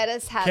normal- and let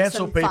us have cancel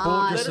some people.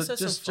 fun. Let us have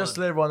Just some to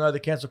fun. let everyone know the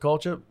cancel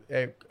culture.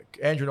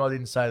 Andrew and I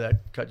didn't say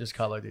that. Just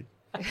Carlo did.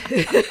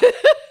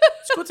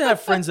 It's good to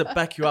have friends that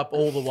back you up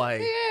all the way.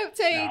 Yeah,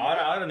 team. No,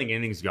 I don't think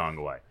anything's going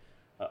away.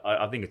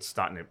 I think it's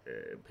starting to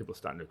people are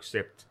starting to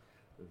accept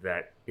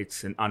that it's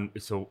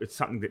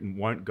something that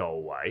won't go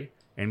away,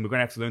 and we're going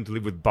to have to learn to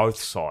live with both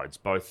sides,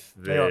 both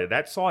Yeah.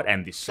 that side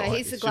and this So side.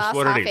 here's the It's glass just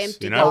what half it is,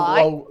 empty you know?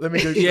 guy. Let me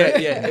Google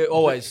Yeah,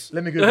 always.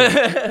 Let me Google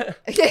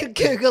it.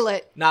 Google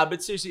it. Nah,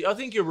 but seriously, I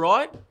think you're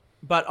right.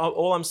 But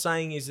all I'm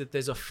saying is that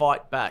there's a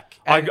fight back.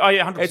 I- And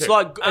yeah, 100%. It's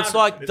like There's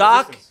a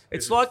dark. difference.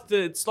 It's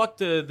There's like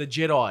the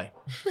Jedi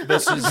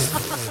versus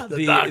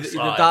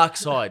the dark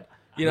side.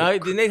 You know,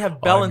 they need to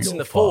have balance in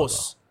your the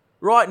Force.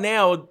 Right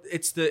now,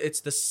 it's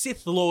the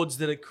Sith Lords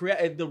that are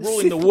created, the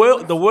ruling the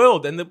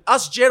world, and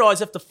us Jedi's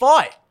have to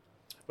fight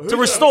to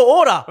restore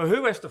order. Well,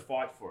 who has to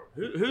fight for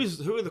it?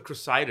 Who are the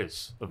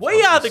Crusaders?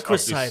 We are the of this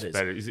Crusaders.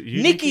 battle? Is it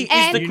you, Nikki is the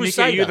You, Nikki,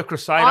 Crusader. Are you the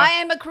Crusader? I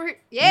am a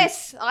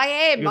Yes, I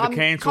am. You're the I'm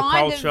cancel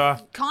kind culture.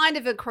 Of, kind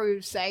of a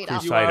crusader.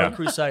 You are a Crusader.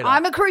 Crusader.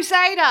 I'm a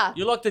crusader.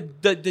 You're like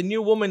the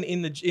new woman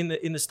in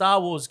the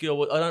Star Wars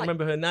girl. I don't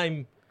remember her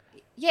name.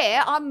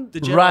 Yeah, I'm. The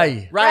Jedi.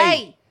 Ray.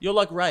 Ray. You're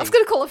like Ray. I was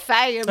going to call her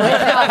Faye.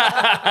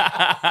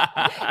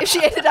 If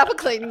she ended up a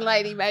cleaning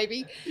lady,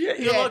 maybe. You're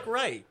Yeah. like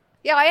Ray.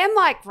 Yeah, I am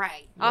like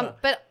Ray.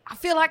 But I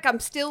feel like I'm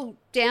still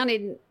down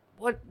in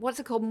what's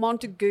it called,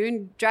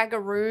 Montagoon,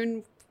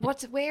 Dragaroon,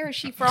 Where is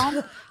she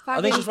from?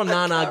 I think she's from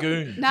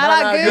Nanagoon.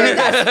 Nanagoon.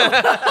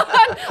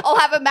 I'll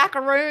have a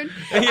macaroon.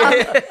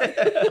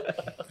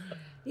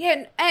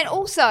 Yeah, and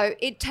also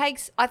it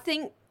takes, I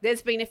think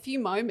there's been a few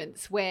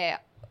moments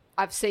where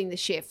I've seen the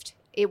shift.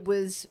 It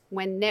was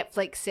when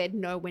Netflix said,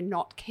 no, we're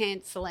not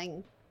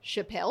cancelling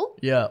Chappelle.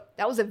 Yeah.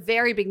 That was a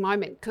very big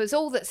moment because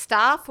all the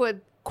staff were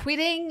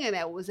quitting and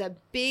it was a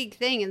big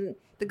thing. And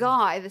the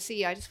guy, the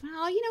CEO, just went,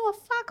 oh, you know what,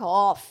 fuck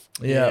off.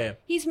 Yeah.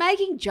 He's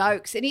making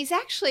jokes and he's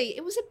actually,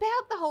 it was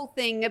about the whole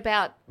thing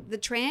about the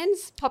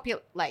trans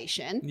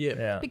population.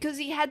 Yeah. Because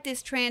he had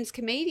this trans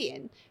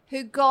comedian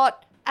who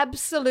got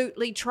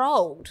absolutely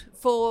trolled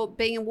for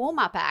being a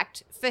warm-up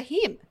act for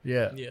him.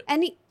 Yeah.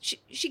 And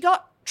she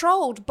got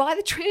trolled by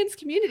the trans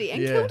community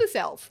and killed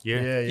herself.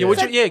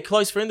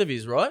 Close friend of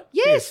his, right?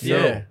 Yes.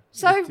 Yeah.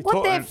 So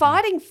what they're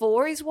fighting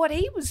for is what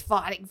he was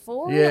fighting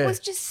for. And it was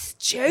just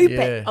stupid.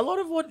 Yeah. A lot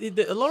of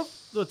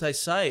what they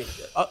say.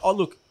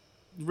 Look,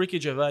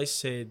 Ricky Gervais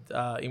said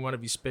in one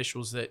of his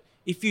specials that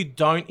if you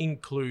don't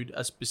include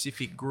a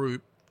specific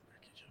group,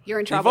 You're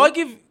in trouble. If I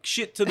give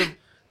shit to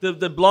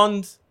the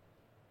blonde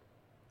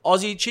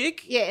Aussie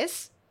chick,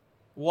 yes.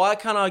 why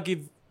can't I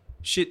give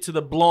shit to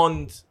the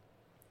blonde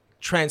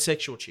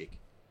transsexual chick?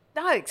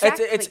 No,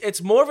 exactly.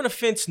 It's more of an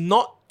offence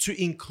not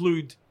to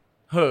include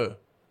her.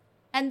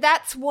 And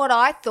that's what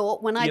I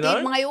thought when I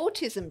did my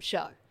autism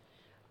show.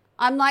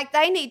 I'm like,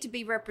 they need to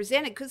be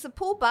represented because the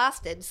poor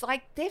bastards,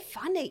 like, they're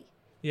funny.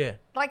 Yeah.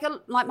 Like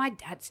my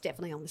dad's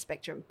definitely on the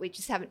spectrum. We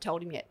just haven't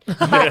told him yet. He's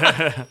one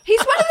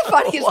of the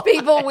funniest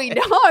people we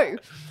know.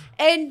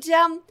 And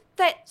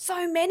that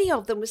so many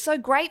of them were so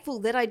grateful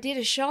that I did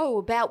a show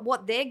about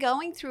what they're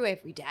going through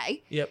every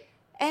day. Yep.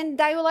 And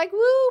they were like,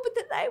 woo, but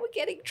that they were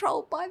getting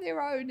trolled by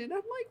their own. And I'm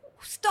like,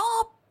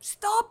 stop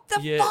the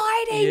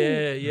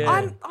fighting. Yeah.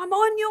 I'm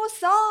on your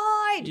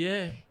side.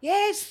 Yeah.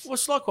 Yes. Well,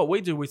 it's like what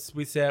we do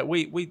with our,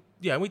 we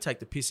take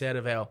the piss out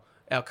of our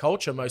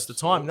culture most of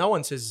the time.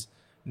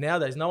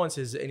 Nowadays, no one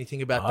says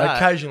anything about that.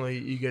 Occasionally,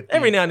 you get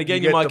every now and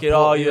again you might get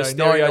you're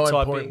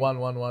stereotyping,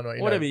 99.111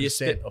 whatever you're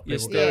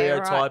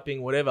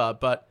stereotyping, whatever.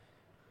 But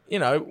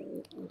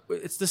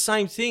it's the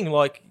same thing.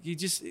 Like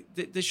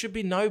there should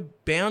be no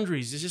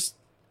boundaries. Just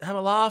have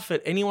a laugh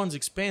at anyone's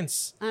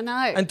expense. I know.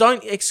 And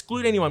don't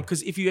exclude anyone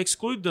because if you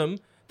exclude them,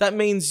 that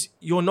means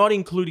you're not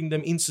including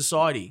them in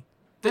society.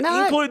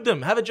 Include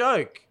them. Have a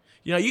joke.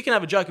 You can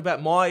have a joke about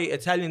my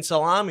Italian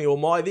salami or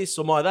my this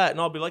or my that,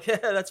 and I'll be like, yeah,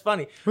 that's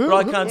funny. But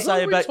I can't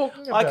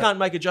I can't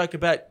make a joke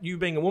about you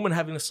being a woman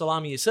having a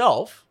salami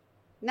yourself.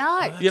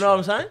 No. You know what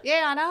I'm saying?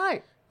 Yeah, I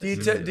know.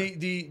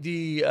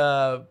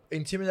 The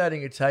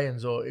intimidating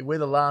Italians, or we're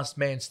the last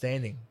man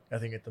standing, I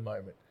think, at the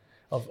moment,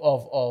 of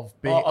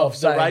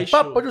saying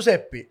racial. Papa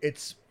Giuseppe.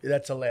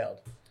 That's allowed.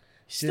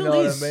 Still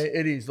is. What I mean?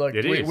 It is like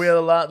we're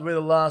the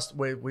last.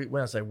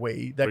 When I say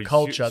we, that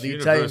culture, the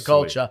Italian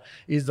culture,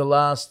 is the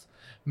last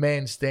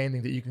man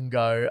standing that you can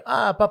go,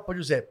 Papa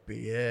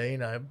Giuseppe,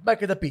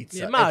 back of the pizza.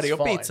 Yeah, Mario,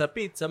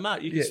 pizza,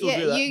 Mario. You can still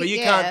do that. But you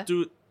can't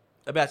do it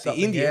about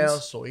something the Indians.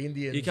 Else or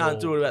Indians. You can't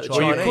do it about the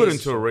Chinese. Chinese. Well, you couldn't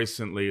until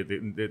recently.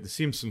 The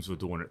Simpsons were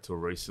doing it till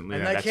recently.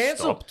 And they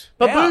cancelled. Stopped.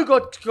 Babu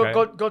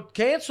got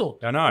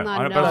cancelled. I know.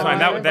 But I'm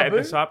saying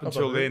that's up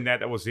until then.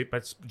 That was it.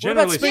 But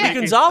generally speaking,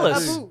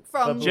 Gonzalez.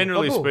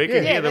 Generally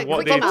speaking, the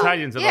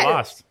Italians are the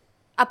last.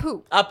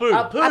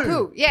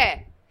 Apu. Yeah.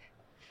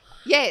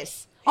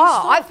 Yes.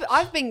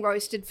 I've been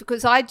roasted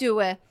because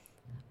I'm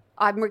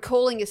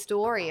recalling a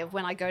story of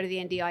when I go to the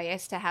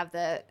NDIS to have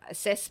the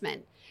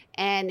assessment,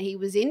 and he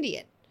was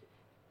Indian.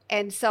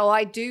 And so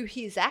I do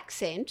his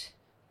accent,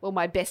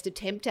 my best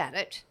attempt at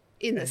it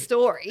in the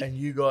story. And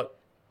you got...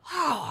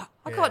 I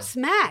got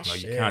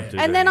smashed. No, you can't do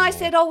and that then anymore. I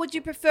said, would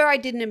you prefer I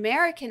did an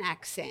American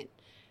accent?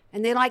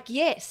 And they're like,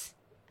 yes.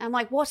 I'm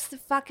like, what's the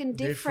fucking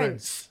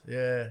difference?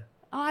 Yeah.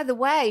 Either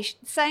way,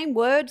 same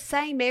word,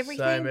 same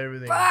everything. Same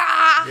everything.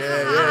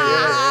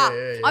 Yeah.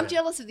 I'm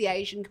jealous of the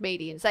Asian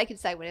comedians. They can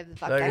say whatever the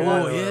fuck they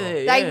want.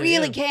 They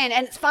really can.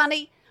 And it's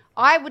funny.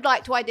 I would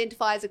like to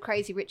identify as a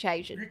crazy rich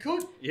Asian. You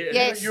could. Yeah.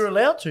 Yes. You're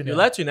allowed to now. You're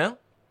allowed to now.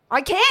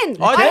 I can.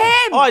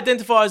 I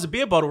identify as a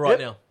beer bottle right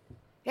now.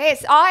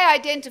 Yes, I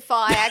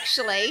identify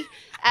actually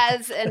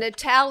as an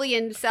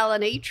Italian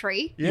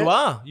Salonitri. Yeah. You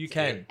are. You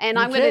can. And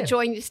I'm going to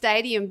join your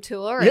stadium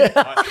tour. Yeah.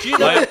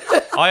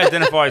 I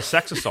identify as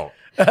sex assault.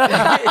 Do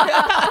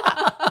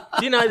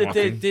you know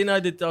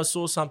that I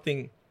saw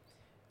something?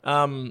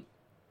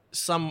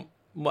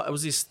 It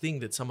was this thing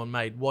that someone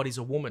made. What is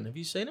a woman? Have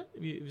you seen it?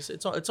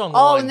 It's online.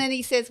 Oh, and then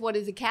he says, "What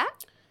is a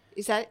cat?"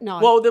 Is that no?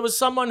 Well, there was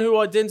someone who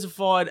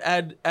identified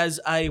as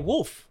a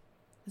wolf.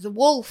 As a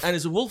wolf. And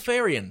as a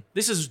wolfarian.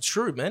 This is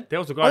true, man. There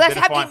was a guy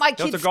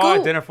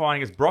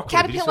identifying as broccoli.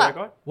 Caterpillar. Did you see that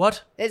guy?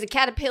 What? There's a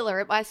caterpillar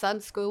at my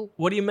son's school.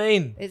 What do you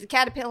mean? There's a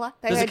caterpillar.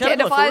 They There's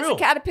identify as a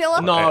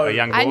caterpillar. No. A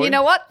young boy. And you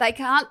know what? They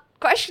can't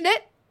question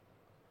it.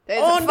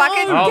 There's a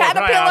fucking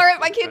caterpillar at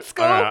my kid's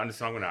school. I'm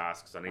going to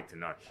ask because I need to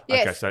know.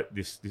 Yes. Okay, so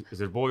this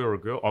is it a boy or a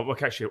girl? Oh,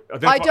 okay, actually, I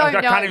don't know.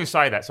 I can't even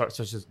say that. So it's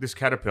just this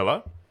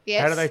caterpillar.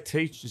 Yes. How do they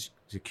teach?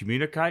 Does it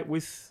communicate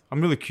with? I'm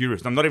really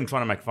curious. I'm not even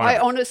trying to make fun I of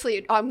it.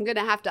 honestly, I'm going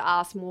to have to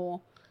ask more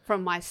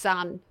from my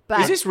son. But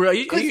Is this real? Are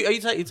you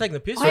taking the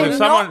piss? So I if am right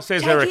someone not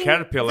says they're a taking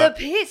caterpillar- the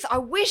piss. I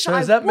wish So I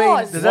does that mean-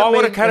 was. does that Why would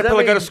a mean-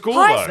 caterpillar go to school,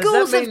 High though? school-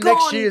 Does that Schools mean have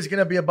next gone- year is going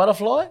to be a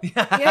butterfly?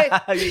 Yeah.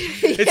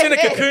 It's in a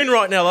cocoon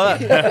right now, like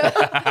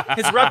that.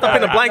 It's wrapped up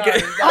in a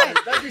blanket.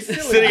 That'd be silly.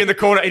 Sitting in the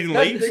corner eating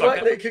They leaves.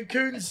 got the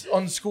cocoons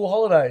on school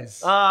holidays.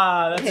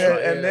 That's Yeah,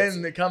 right. and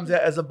then it comes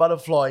out as a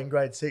butterfly in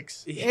grade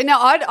 6. You know,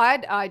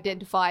 I'd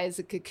identify as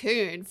a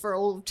cocoon for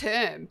all of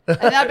term. And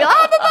I'd be like,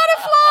 I'm a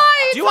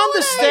butterfly. Do you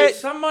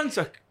it's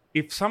understand?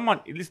 If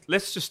someone,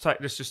 let's just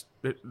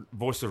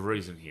voice of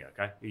reason here,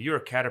 okay? You're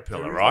a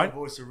caterpillar, right?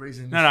 Voice of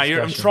reason. in No, this I'm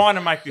discussion. trying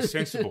to make this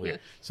sensible here.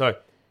 So,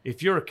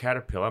 if you're a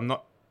caterpillar,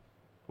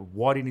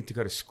 why do you need to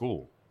go to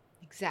school?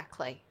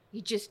 Exactly.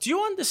 You just Do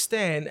you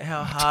understand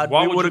how hard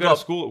Why we would would you have go to got?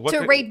 school? to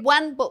read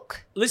one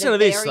book. Listen The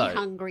to this, Very though.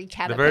 Hungry The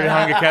Caterpillar. very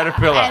hungry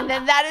caterpillar. And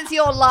then that is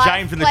your life.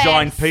 James and the plan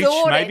Giant Peach,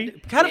 sorted. maybe?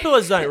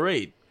 Caterpillars don't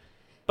read.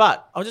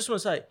 But I just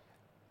want to say,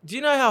 do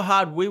you know how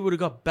hard we would have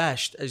got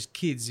bashed as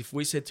kids if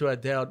we said to our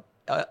dad,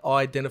 I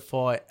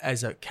identify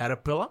as a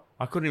caterpillar?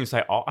 I couldn't even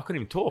say, I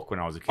couldn't even talk when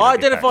I was a kid. I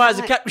I'd get identify as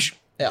a bashed.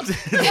 cat.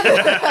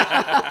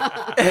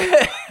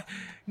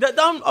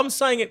 I'm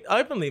saying it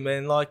openly,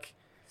 man. Like,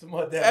 So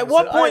my dad At would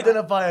what say, point- I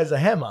identify as a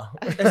hammer.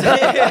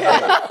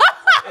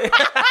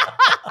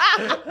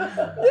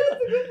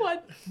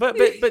 but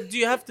do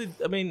you have to?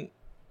 I mean,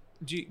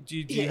 do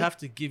you have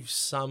to give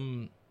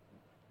some?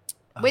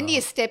 When do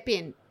you step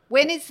in?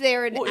 When is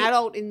there an Well,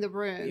 adult in the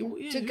room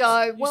you- to you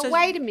go, you well, said-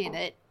 wait a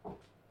minute.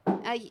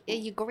 Are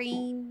you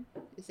green?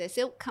 Is there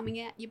silk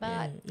coming out your butt?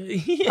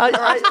 Are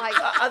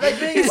Like, they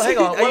being? Hang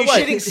on. Are you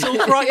wait. shitting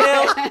silk right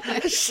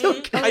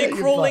now? Are you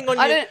crawling on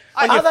your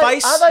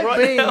face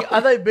right now?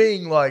 Are they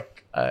being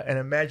like an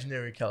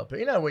imaginary caterpillar?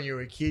 You know, when you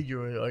were a kid,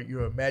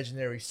 you're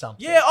imaginary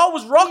something. Yeah, I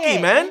was Rocky,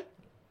 Yeah. man.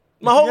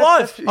 My whole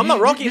life. I'm not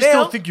Rocky you now.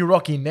 still think you're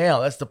Rocky now.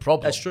 That's the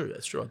problem. That's true.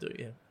 I do.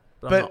 Yeah,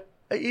 but, I'm not.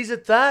 But is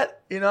it that,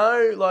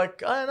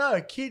 like, I don't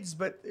know, kids,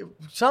 but if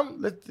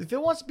there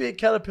wants to be a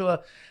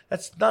caterpillar,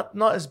 that's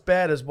not as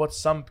bad as what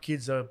some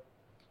kids are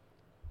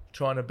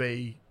trying to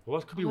be. Well,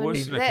 that could be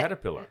worse than a that-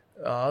 caterpillar.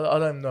 I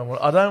don't know.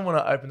 I don't want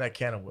to open that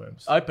can of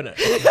worms. Open it.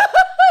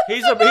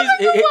 He's the Can of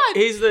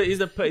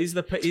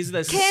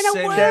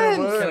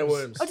worms. Can of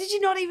worms. Oh, did you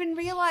not even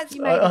realise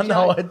you made I a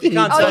know joke? I did.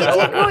 Can't Oh, say you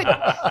that. did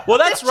good. Well,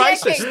 that's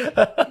Just checking.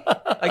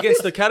 racist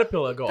against the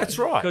caterpillar guy. That's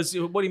right. Because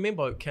what do you mean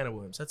by can of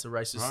worms? That's a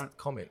racist Right.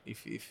 comment.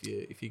 If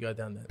you go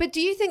down that. But do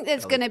you think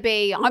there's going to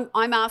be,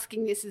 I'm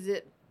asking this as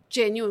a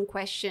genuine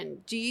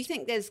question, do you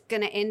think there's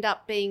going to end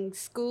up being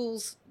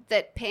schools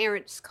that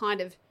parents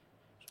kind of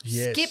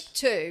Yes. skip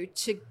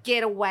to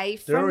get away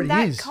There from already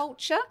that is.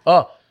 culture?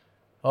 Oh.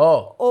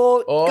 Or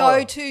Oh.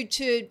 go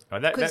to Oh,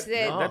 that because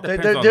they're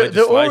depends on There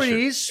legislation.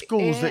 already is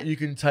schools Yeah. that you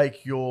can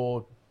take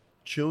your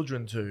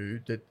children to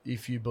that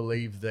if you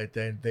believe that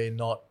they're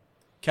not,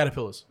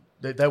 Caterpillars.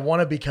 they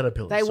want to be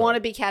caterpillars. they sorry. want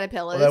to be Or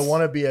caterpillars. they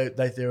want to be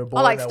they're a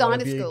boy. like and they wanna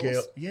Steiner be a girl.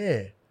 schools.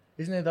 Yeah.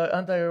 Isn't there?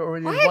 Aren't they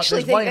already? I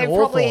actually there's think one in they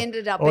probably Hawthorne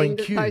ended up or being in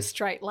the Kew. most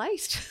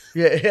straight-laced.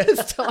 Yeah, yeah.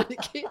 tiny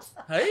kids.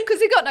 Hey? Because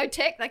they've got no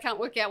tech, they can't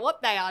work out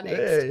what they are next.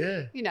 Yeah,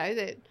 yeah. You know,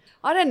 that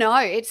I don't know.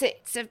 It's a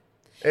It's a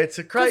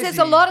because crazy. there's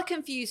a lot of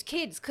confused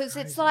kids because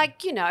it's like,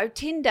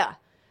 Tinder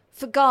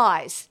for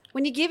guys.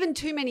 When you're given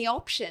too many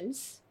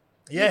options,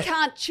 Yeah. you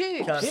can't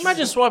choose. Can you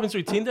imagine swiping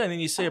through Tinder and then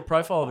you see a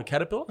profile of a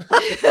caterpillar?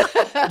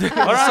 I don't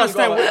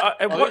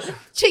understand. What,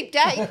 Cheap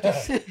date.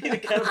 in a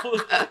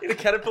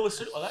caterpillar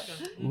suit like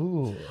that.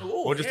 Ooh.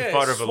 Or just a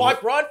photo of a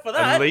swipe right for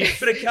that. leaf.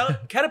 Bit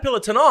of caterpillar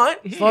tonight.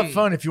 It's like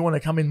phone if you want to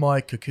come in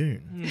my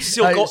cocoon.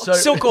 Silk, Hey, so-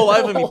 silk all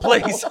over me,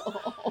 please.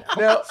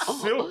 Now,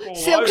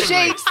 Silk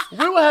sheets.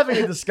 we were having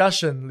a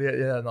discussion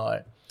the other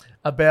night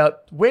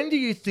about when do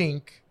you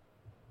think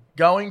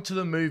going to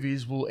the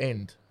movies will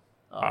end?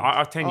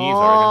 10 years,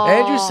 I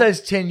reckon. Andrew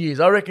says 10 years.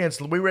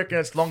 We reckon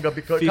it's longer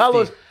because 50.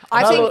 Carlos.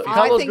 I think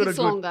Carlos got it's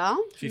a good, longer.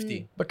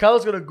 50. But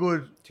Carlos got a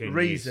good 10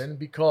 reason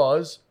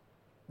because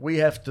we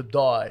have to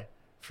die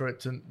for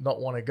it to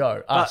not want to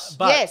go. Us,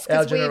 but Yes, our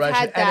because we've generation,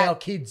 had and that. our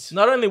kids.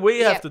 Not only we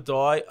have Yep. to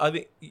die, I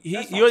think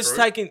That's not yours true.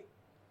 taking.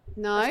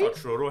 No. Not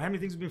true at all. How many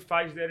things have been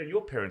phased out in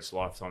your parents'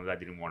 lifetime that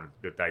they didn't want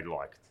that they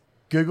liked?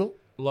 Google.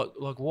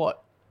 Like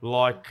what?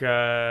 Like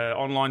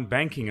online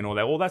banking and all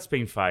that. All that's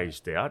been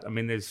phased out. I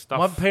mean, there's stuff.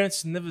 My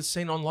parents never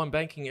seen online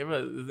banking ever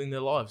in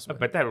their lives. man.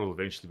 But that will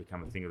eventually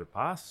become a thing of the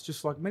past,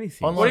 just like many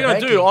things. Online What are you gonna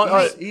banking do?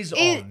 On- is is- on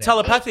now.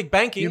 Telepathic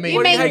banking. You mean- You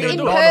what are mean how you gonna in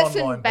do? in-person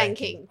non-online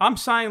banking? I'm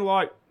saying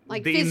like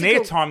in their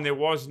physical- time there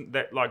wasn't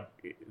that like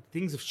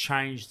things have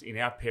changed in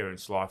our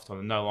parents' lifetime.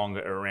 They're no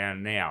longer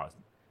around now.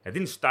 They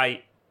didn't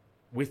stay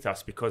with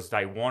us because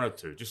they wanted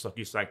to. Just like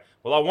you say,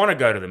 well, I want to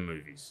go to the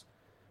movies.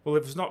 Well,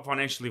 if it's not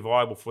financially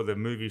viable for the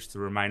movies to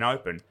remain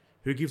open,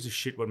 who gives a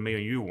shit what me or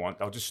you want?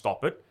 They'll just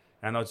stop it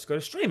and they'll just go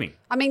to streaming.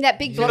 I mean, that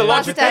big Yeah. But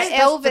blockbuster, that's-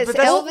 Elvis. but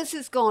that's- Elvis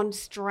has gone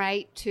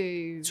straight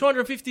to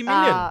 250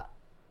 million.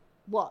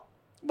 What?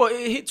 Well,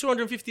 it hit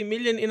 250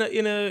 million in a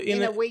In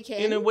a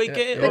weekend. In a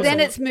weekend. Yeah. But then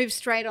it's moved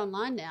straight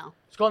online now.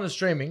 It's gone to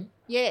streaming.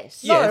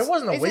 Yes. No, Yes. it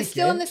wasn't a Is it weekend.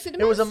 still in the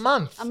cinemas? It was a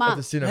month. A month. At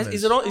the cinemas.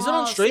 Is it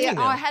on See, streaming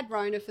now? I had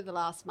Rona for the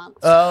last month.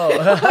 Oh,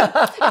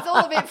 It's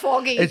all a bit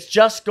foggy. it's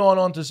just gone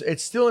on to.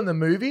 It's still in the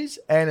movies,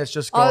 and it's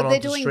just gone on they're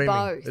to doing streaming.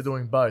 both. They're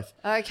doing both.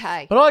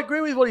 Okay. But I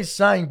agree with what he's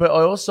saying. But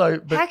I also.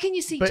 But, How can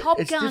you see but Top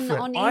it's Gun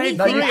different. on I anything?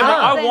 No, you agree.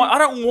 can't. I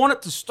don't want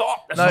it to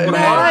stop. That's No, not it what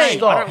won't I'm saying.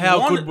 stop. I don't How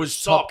want good it was to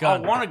stop. Top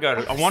Gun? I want to go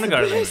to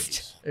the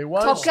movies. It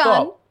won't Top stop.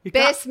 Gun, You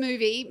can't- best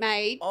movie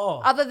made,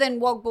 Oh. other than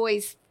Wog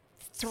Boys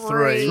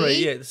 3,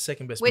 Three, yeah, the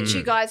second best. which movie.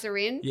 you guys are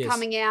in, Yes.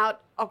 coming out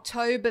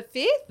October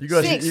 5th. You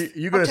got to 6th,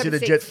 you got to see October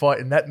the jet 6th. fight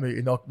in that movie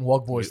in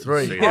Wog Boys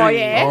 3. see it. Oh,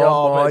 yeah?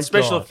 Oh, but my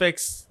special God.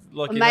 effects,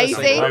 like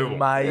Amazing.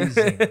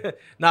 Amazing.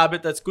 Nah,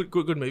 but that's good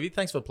movie.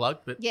 Thanks for the plug.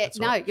 But Yeah, that's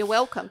no, all right. you're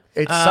welcome.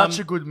 It's such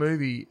a good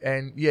movie,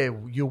 and yeah,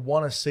 you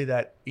want to see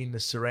that in the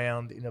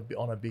surround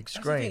on a big That's the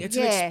screen. thing, it's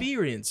Yeah. an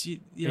experience. You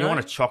You know, want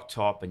a choc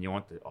top, and you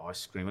want the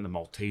ice cream and the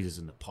Maltesers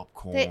and the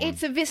popcorn.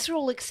 It's a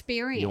visceral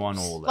experience. You want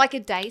all that. Like a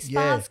day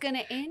Yeah. spa's going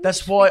to end.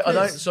 That's why I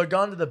don't. because So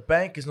going to the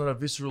bank is not a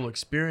visceral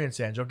experience,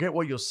 Angel. I get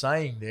what you're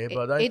saying there,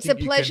 but I don't. It's a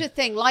think you pleasure can,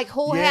 thing. Like Yeah.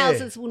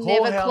 whorehouses will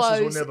never Whorehouses close,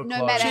 will never no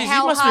close. matter Jeez,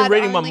 how you must be hard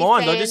reading my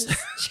mind. I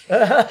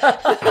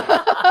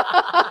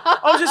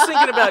was just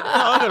thinking about.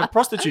 I got a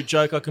prostitute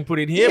joke I can put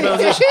in here,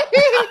 but I was just,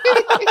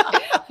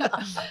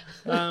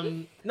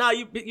 no,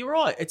 you're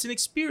right. It's an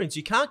experience.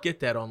 You can't get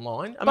that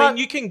online. I But-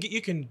 mean,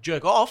 you can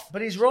jerk off.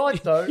 But he's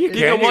right though. You It-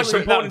 can watch watch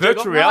some porn and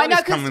virtual jerk off. No, I know, reality's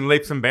 'cause- coming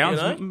leaps and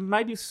bounds. You know?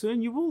 Maybe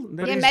soon you will.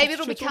 Yeah, maybe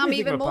it'll become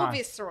even more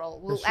visceral.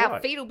 visceral. That's Our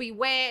right. feet will be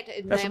wet.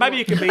 And That's then maybe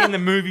you can be in the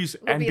movies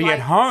and be be like- at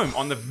home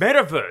on the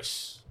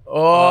metaverse.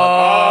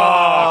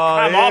 Oh,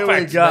 come here off we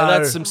it. go. Now,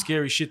 that's some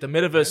scary shit. The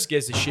metaverse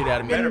scares the shit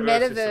out of me. the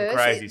Metaverse is some metaverse.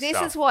 crazy This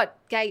stuff. is what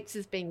Gates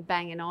has been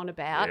banging on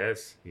about,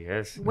 Yes.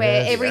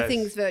 where Yes.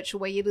 everything's virtual,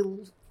 where your little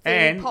thing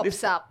And pops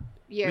listen- up.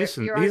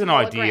 listen, your here's own an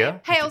hologram.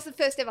 idea. Hey, I was the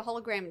first ever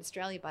hologram in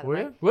Australia, by the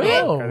way. Were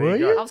Yeah. Oh, Okay, there were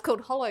you you? go. I was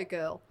called Hollow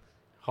Girl.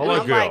 Hello,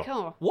 And I'm girl. like,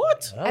 oh,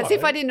 What? as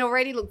if I didn't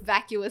already look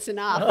vacuous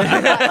enough.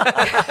 I've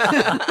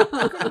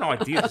got an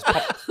idea. Just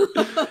pop-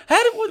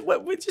 How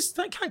did we just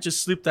can't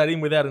just slip that in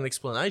without an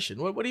explanation?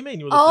 What do you mean?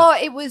 You were the Oh,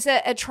 it was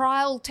a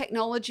trial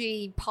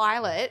technology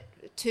pilot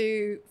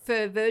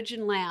for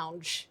Virgin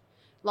Lounge,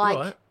 like,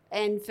 Right.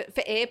 and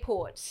for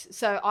airports.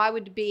 So I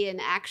would be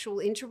an actual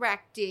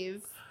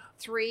interactive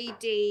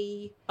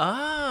 3D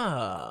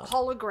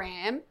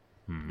hologram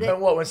that,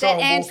 And what, when that someone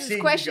walks answers in, you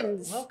go,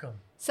 questions. welcome.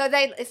 So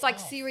it's like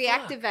Siri fuck.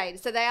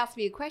 activated. So they ask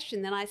me a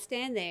question, then I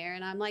stand there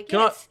and I'm like, Can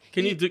yes.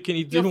 Can you do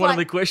you're one of fine.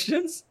 the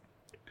questions?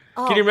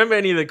 Oh, Can you remember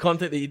any of the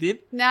content that you did?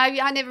 No,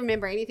 I never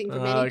remember anything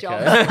from any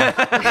job.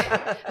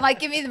 Okay. I'm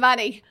like, give me the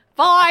money.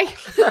 Bye.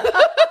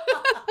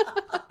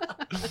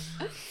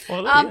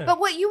 Well, yeah. But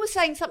what you were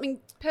saying, something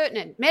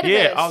pertinent. Metaverse.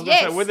 Yeah, I was going to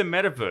yes. say, with the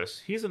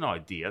metaverse, here's an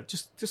idea.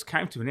 Just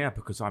came to me now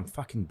because I'm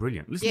fucking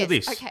brilliant. Listen yes. to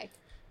this. Okay.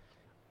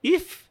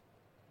 If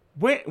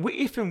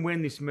and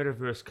when this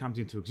metaverse comes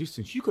into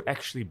existence, you could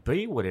actually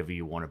be whatever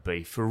you want to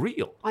be for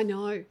real. I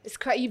know. It's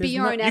crazy. You'd be There's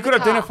your no- own You avatar.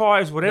 could identify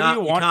as whatever Nah,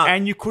 you you want, can't.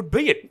 and you could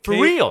be it for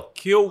Key- real.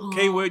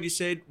 Key word you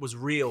said was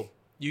real.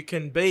 You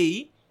can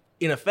be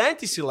in a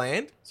fantasy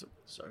land.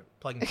 Sorry,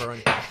 plugging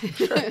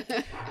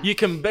Peroni. You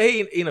can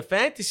be in a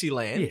fantasy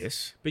land.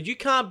 Yes. But you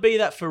can't be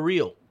that for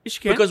real. Yes,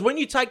 you can. Because when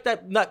you take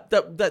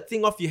that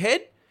thing off your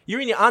head, you're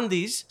in your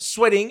undies,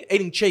 sweating,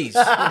 eating cheese. Do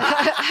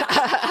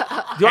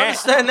you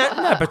understand that?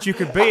 No, but you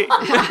could be.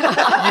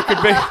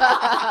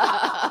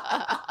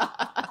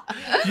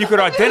 You could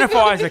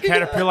identify as a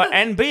caterpillar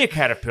and be a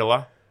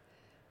caterpillar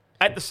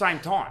at the same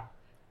time,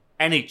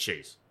 and eat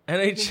cheese.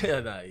 And each, no,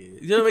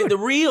 you know what I mean? The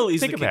real is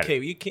Think the about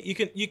key.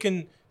 You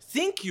can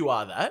think you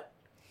are that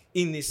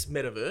in this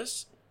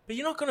metaverse, but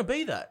you're not going to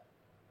be that.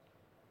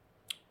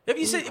 Have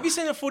you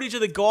seen the footage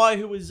of the guy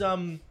who was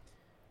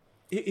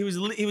he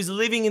was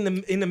living in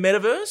the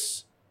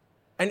metaverse,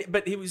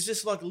 but he was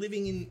just like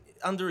living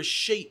under a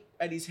sheet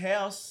at his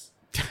house,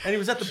 and he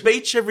was at the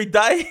beach every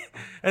day,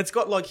 and it's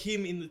got like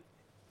him in the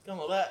going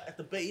like that at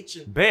the beach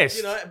and Best.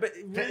 you know, but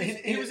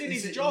really, he was in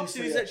his jocks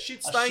and he's at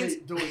shit stains.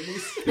 Doing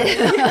this.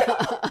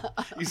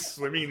 He's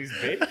swimming in his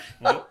bed.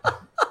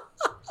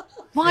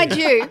 Mind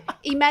you,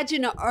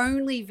 imagine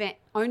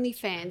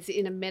OnlyFans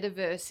in a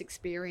metaverse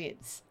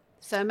experience.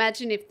 So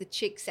imagine if the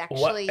chicks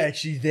actually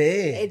Actually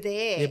there. are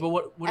there. Yeah, but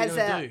what are you as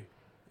going a- to do?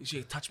 You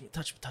say, touch me,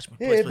 please,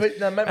 Yeah, please. but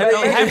no, And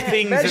they'll have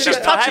things. Imagine It's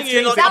just that- touching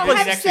you like They'll They'll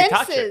have actually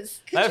touch it. sensors.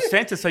 They have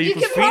sensors so you You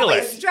can can feel probably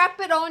it. strap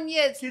it on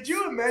your Could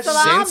you imagine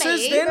salami.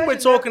 Sensors, then? We're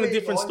Imagine talking that a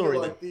different being on story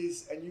you then. like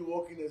this, and you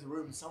walk into the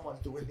room and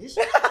someone's doing this.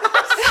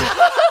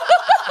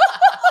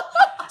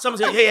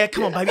 Someone's like, yeah,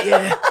 come on, baby,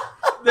 yeah.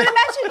 But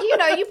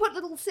imagine, you put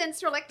little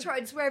sensor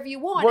electrodes wherever you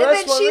want, Well, and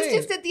that's then what I she's mean.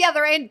 just at the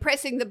other end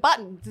pressing the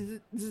button.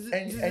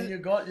 and you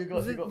got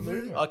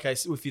movement. Okay,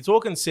 so if you're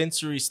talking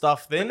sensory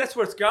stuff, And then that's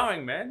where it's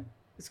going, man.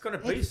 It's going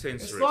to be It's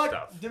sensory like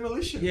stuff.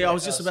 Demolition. Yeah, I Man.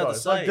 was just about to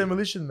It's like say.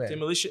 Demolition Man.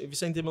 Demolition. Have you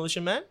seen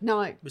Demolition Man No,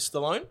 with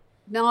Stallone?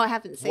 no, I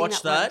haven't seen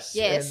Watch that. One. that.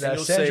 Yes. And,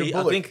 You'll Sandra see. I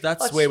Bullock. think that's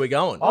That's- where we're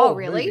going. Oh,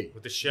 really? movie.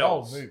 With the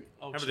shells. movie.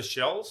 Remember the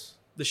shells?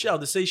 The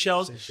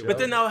seashells. But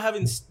then they were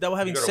having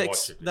You gotta sex.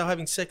 watch it. They were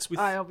having sex with.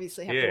 I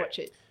obviously have Yeah. to watch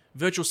it.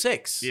 virtual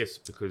sex. Yes,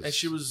 because And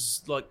she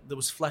was like, there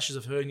was flashes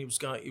of her, and he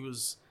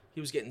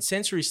was getting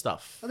sensory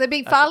stuff. Well, there'd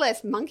be far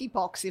less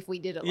monkeypox if we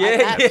did it like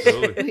Yeah,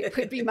 that. yeah. We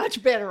could be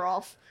much better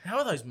off. How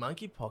are those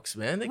monkeypox,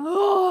 man?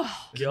 Oh,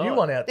 There's a new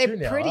one out They're too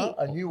now. pretty. Huh?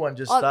 A new one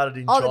just started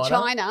in China. the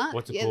China.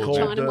 What's it yeah, called?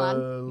 the Called China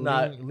one.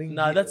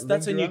 No,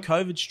 that's a new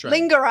COVID strain.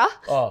 Lingerer.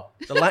 Oh,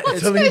 It's,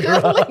 it's a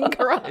lingerer.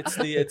 Lingerer.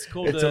 it's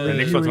called It's a the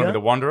next one's going to be the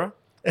Wanderer,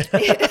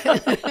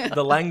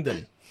 the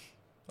Langdon.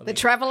 The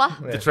Traveller.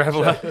 the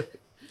Traveller.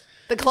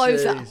 The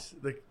Closer.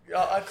 Jeez.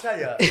 I tell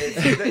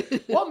you,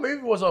 what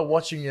movie was I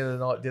watching the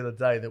other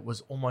day that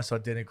was almost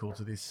identical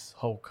to this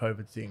whole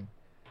COVID thing?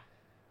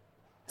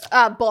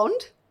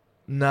 Bond.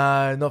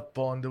 No, not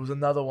Bond. There was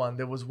another one.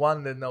 There was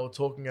one that they were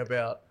talking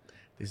about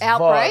this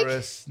Outbreak?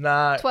 virus.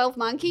 Nah, 12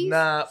 Monkeys.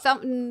 Nah.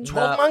 Something.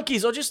 12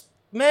 monkeys.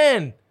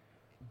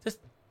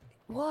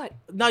 What?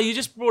 No, you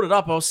just brought it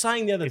up. I was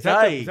saying the other Is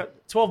that the- day. is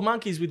that- 12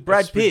 monkeys with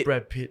Brad It's with Pitt.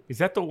 Brad Pitt. Is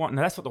that the one?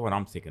 No, that's not the one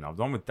I'm thinking of.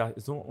 The one with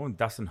is the one with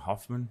Dustin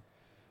Hoffman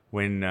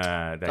when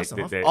Dustin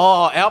they Hoffman?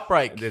 Oh,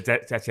 Outbreak.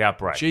 that's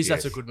Outbreak. Jeez,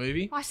 that's a yes. good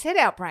movie. I said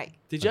Outbreak.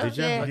 Did you? did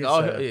you? Yeah. I did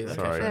Oh, say it. yeah, okay,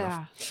 Sorry. fair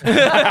enough.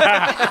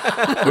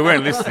 Yeah. We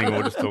weren't listening. We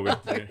were just talking.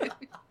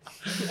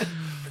 Yeah.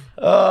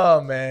 Oh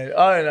man,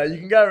 I don't know. You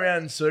can go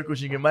around in circles.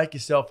 You can make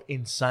yourself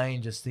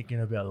insane just thinking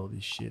about all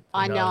this shit. You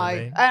I know. what I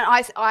mean?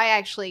 And I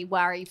actually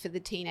worry for the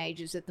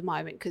teenagers at the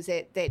moment because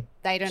they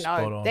don't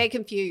Spot know. on. They're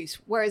confused.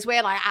 Whereas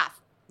we're like,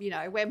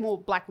 we're more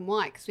black and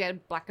white because we had a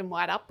black and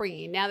white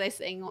upbringing. Now they're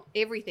seeing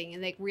everything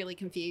and they're really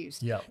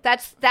confused. Yeah.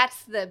 That's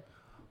the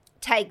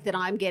take that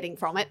I'm getting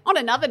from it. On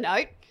another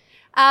note,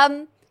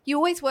 you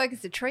always work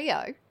as a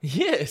trio.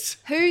 Yes.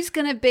 Who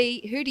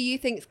do you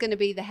think is going to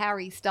be the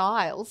Harry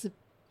Styles?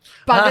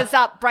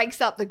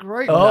 Breaks up the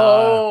group.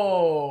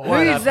 Oh,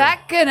 Who's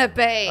that going to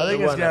be? I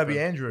think it's won't going to be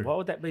happen. Andrew. What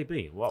would that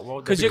be? What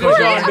would that Because be? you're gonna Well,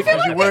 go I and feel become,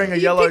 Because you're wearing a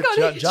you yellow pick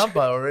on each- jumper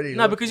already.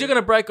 no, because you're going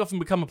to break off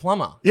and become a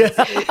plumber. yeah.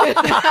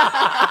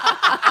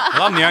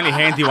 Well, I'm the only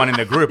handy one in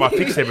the group. I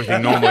fix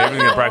everything normally.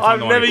 Everything that breaks, I'm I've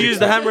the one who never fixes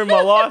used a it. hammer in my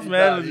life,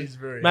 man. No, he's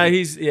very- Mate,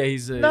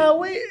 he's No,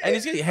 we. and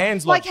he's got your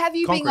hands Like, like have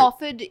you been concrete.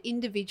 offered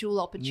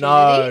individual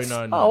opportunities?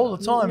 No. Oh, all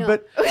the time, No.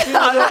 but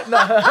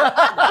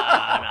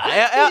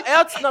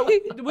No,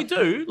 we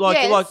do like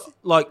Yes.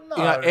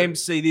 No.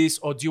 MC this,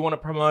 or do you want to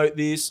promote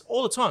this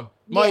all the time?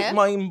 My Yeah.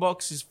 my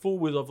inbox is full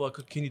with like,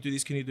 can you do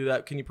this? Can you do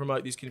that? Can you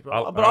promote this? Can you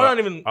promote? I'll- But I don't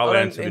even. I'll I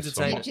don't answer this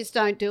entertain one. it. Just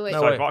don't do it. No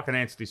So way. if I can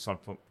answer this one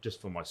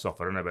just for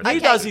myself, I don't know about He you.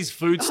 Okay. does his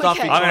food stuff.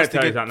 Okay. He I'm going tries to to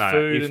tell you get something.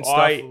 food If and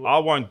I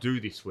stuff. won't do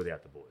this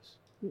without the boys.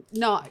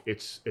 No.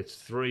 It's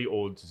 3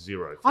 or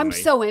 0 for I'm me.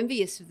 so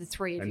envious of the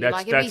three of And you. that's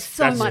Like, it'd be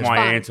so that's much my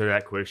fun. answer to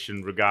that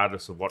question.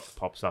 Regardless of what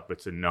pops up,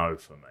 it's a no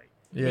for me.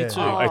 yeah. too.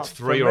 Oh. It's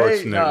 3 For or me,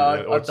 it's no.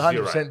 no, or I'd it's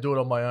 100% 0. do it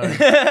on my own.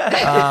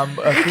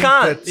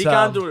 He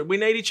can't do it. We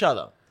need each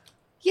other.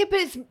 Yeah,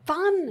 but it's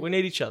fun. We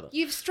need each other.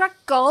 You've struck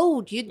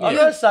gold. I You're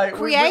gotta say, we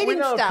creating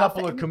know stuff. a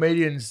couple of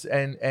comedians,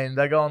 and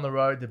they go on the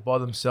road. They're by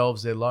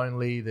themselves. They're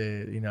lonely.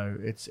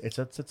 It's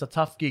a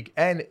tough gig,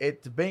 and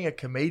being a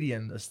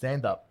comedian, a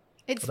stand up.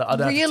 It's I don't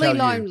have to really tell you.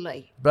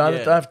 lonely. But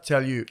Yeah. I have to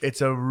tell you,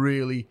 it's a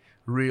really,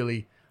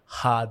 really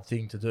hard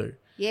thing to do.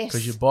 Yes.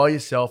 Because you're by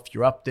yourself.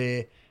 You're up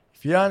there.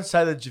 If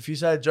you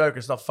say a joke,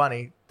 it's not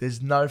funny.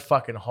 There's no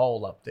fucking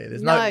hole up there.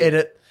 There's no No.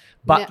 edit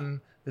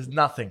button. There's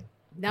nothing.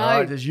 No. All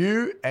right? There's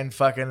you and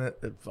fucking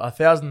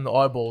 1,000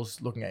 eyeballs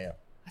looking at you.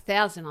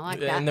 1,000. I like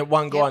that. And then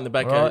one guy Yep. in the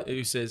back Right.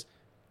 who says,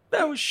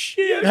 "That was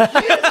shit."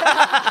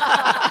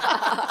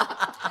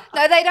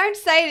 No, they don't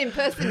say it in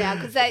person now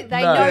because they No.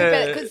 know Yeah,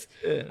 better. Because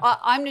yeah.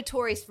 I'm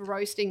notorious for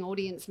roasting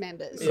audience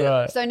members.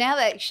 Right. So now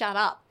they shut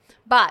up.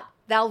 But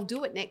they'll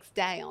do it next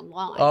day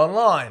online.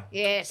 Online.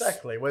 Yes.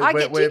 Exactly. Do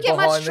you get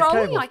much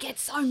trolling? I get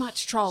so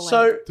much trolling.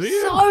 So,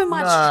 so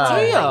much Nah.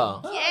 trolling. Do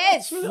ya?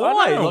 Yes.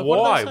 Why? No, Like, what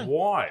why? do they say?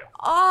 Why?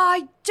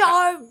 I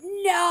don't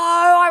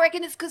know. I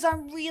reckon it's because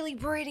I'm really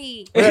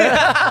pretty.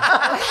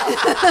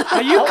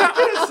 Are you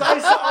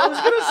I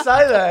was going to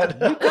say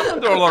that. come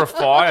under a lot of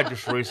fire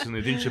just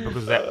recently, didn't you?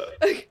 Because of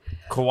that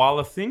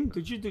koala thing.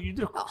 Did you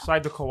say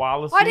the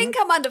koala thing? I didn't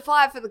come under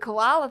fire for the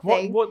koala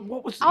thing. What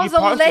was? I was you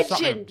a posted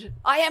something. legend.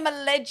 I am a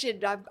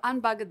legend. I've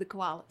unbuggered the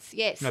koalas.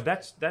 Yes. No,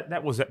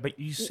 that was it. But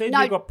you said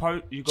No, you got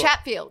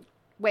Chatfield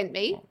went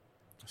me.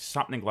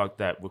 something like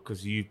that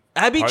because you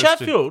Abby posted-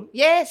 Chatfield.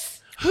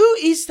 Yes. Who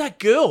is that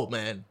girl,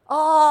 man?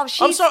 Oh,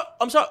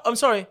 I'm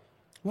sorry.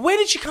 Where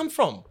did she come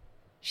from?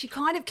 She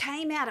kind of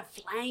came out of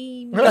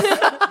flames. No,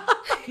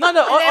 And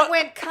then I,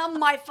 went, come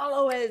my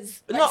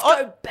followers. No, Let's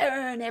I- go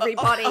burn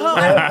everybody. I- One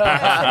person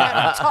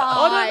at a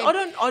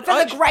time. I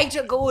For the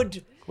greater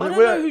good. I don't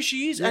We're- know who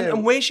she is yeah.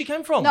 and where she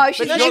came from. No, But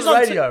she's now She's on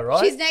on t- radio,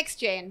 right? She's next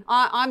gen.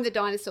 I'm the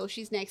dinosaur.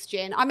 She's next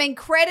gen. I mean,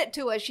 credit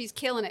to her. She's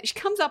killing it. She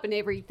comes up in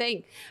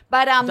everything.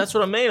 But That's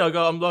what I mean.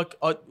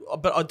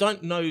 But I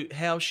don't know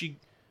how she.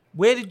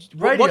 Where did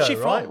radio, what's she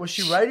right? from? Was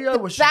she radio?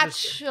 Was she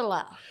just...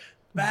 Bachelor.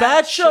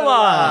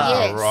 Bachelor.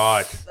 Yes.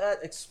 Right. That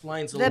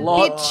explains a The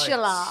lot.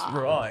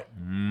 Bachelor. Right.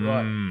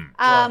 Mm.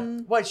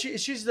 Right. Wait,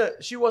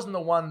 she wasn't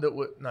the one that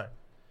would... No.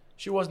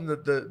 She wasn't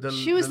the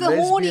She was the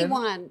the horny lesbian.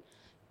 one.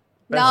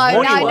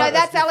 No,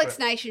 that's Alex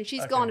Nation.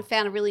 She's gone and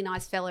found a really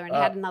nice fella and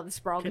had another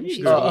sprog, and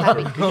she's really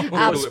happy.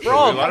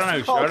 Sprog. I don't know who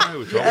you're talking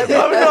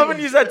about. I haven't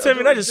used that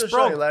termination.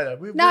 Sprog. Later.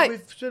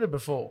 We've said it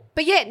before.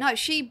 But yeah, no,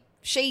 she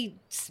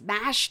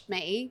smashed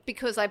me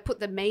because I put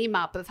the meme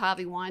up of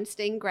Harvey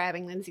Weinstein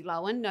grabbing Lindsay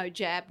Lohan, no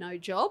jab, no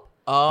job.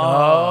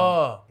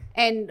 Oh.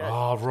 And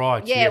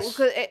right, yeah, yes.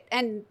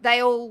 and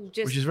they all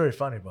just, which is very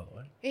funny, by the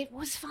way. It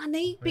was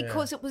funny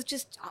because it was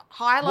just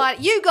highlight.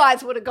 You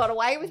guys would have got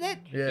away with it.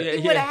 Yeah.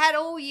 You would have had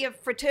all your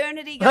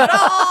fraternity going,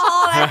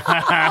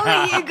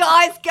 oh, you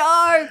guys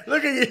go.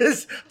 Look at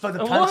this for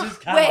the punches.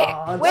 Come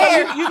on.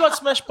 Where? You got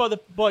smashed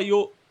by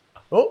your.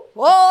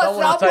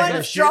 Oh,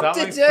 someone's dropped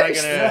a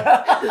deuce.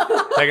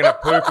 Taking a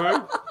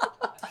poo-poo.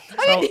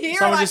 I didn't hear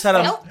someone it. just I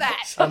had felt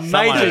that. a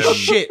major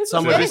shit.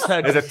 Someone just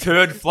had. There's a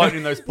turd floating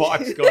in those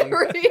pipes going.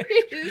 There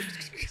is.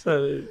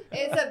 So,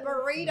 It's a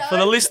burrito. for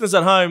the listeners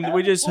at home,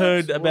 we just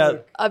heard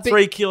about A big-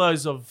 3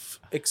 kilos of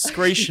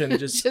excretion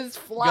just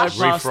flush,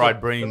 go past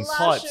Refried the beans.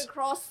 flush pipes.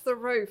 across the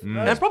roof. And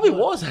it probably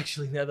was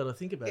actually. Now that I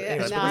think about it, Yeah,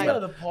 Anyway, no. That's how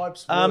the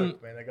pipes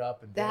work, man. They go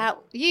up and down.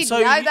 So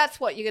that's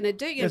what you're going to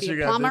do. You're Yes, going to be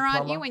you're a gonna plumber, do aren't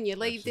you, plumber. when you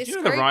leave this Do you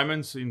know the group?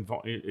 Romans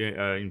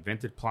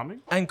invented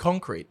plumbing? and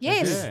concrete.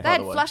 Yes, Yeah. they had By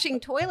the way. flushing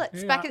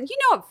toilets back in. You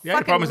know The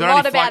only a problem fucking is they only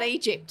lot about flush-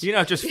 Egypt. You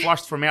know, it just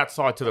flushed from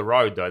outside to the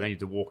road, though. Then you had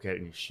to walk out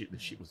and the shit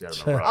was out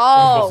on the road.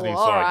 Oh, It wasn't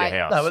inside all right.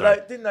 your house. No, so-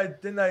 but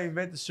didn't they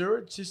invent the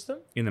sewerage system?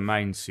 in the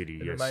main city, In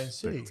the yes. main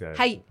city. But,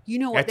 Hey, you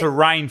know it what? had to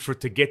rain for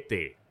it to get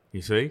there.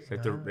 You see? They're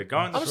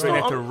going I'm the still- street,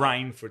 had to I'm-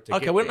 rain for it to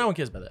Okay, get well, there. no one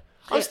cares about that.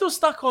 I'm still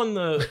stuck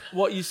on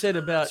what you said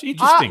about It's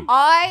interesting.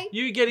 I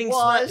you getting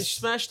was-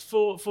 smashed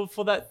for that.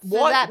 for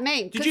What that meme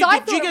Did because you- I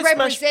did thought you it get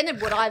smashed-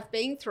 represented what I've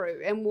been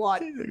through and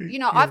what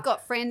I've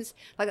got friends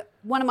like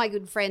one of my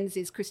good friends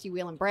is Christy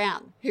Whelan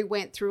Brown who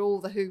went through all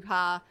the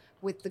hoo-ha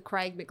with the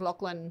Craig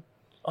McLaughlin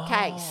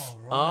case.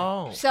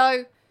 Oh,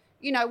 So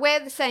we're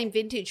the same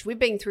vintage. We've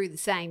been through the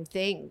same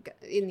thing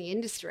in the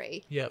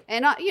industry. Yep.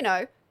 And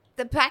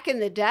back in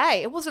the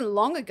day, it wasn't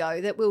long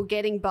ago that we were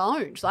getting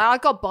boned. Like I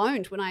got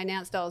boned when I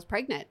announced I was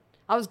pregnant.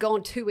 I was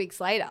gone 2 weeks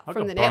later I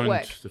from got the boned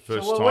network. the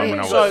first So what time do when I you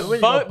was... mean? so When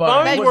you got bone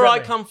boned, where what I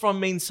does that come from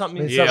means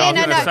something. Yeah, I was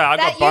no, going to say, I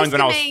that got boned used when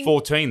to I was mean-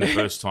 14 the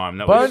first time.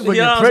 That Boned was, when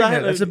Yeah, I you're was pregnant.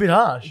 saying- That's a bit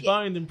harsh.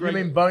 Boned and You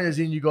pregnant. mean boned as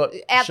in you got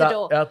Out the shut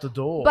door. out the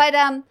door? But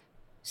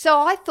so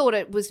I thought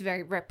it was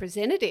very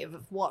representative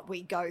of what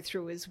we go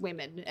through as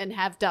women and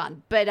have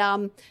done. But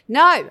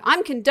no,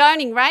 I'm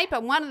condoning rape.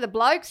 I'm one of the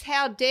blokes.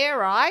 How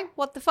dare I?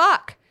 What the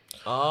fuck?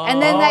 Oh.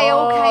 And then they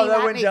all came that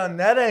at went me. down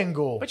that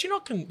angle. But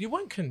you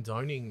weren't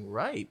condoning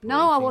rape. or No,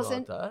 I anything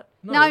wasn't. Like that.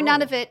 No, Not at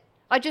none all. of it.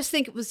 I just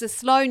think it was a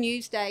slow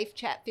news day for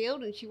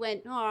Chatfield, and she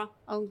went, "Oh,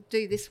 I'll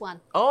do this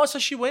one." Oh, so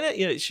she went at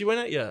you.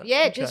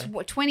 Yeah, Okay. just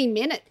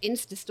 20-minute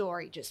Insta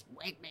story just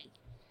went me,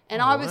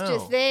 and Oh, I was wow.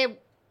 just there,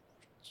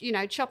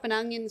 chopping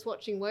onions,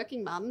 watching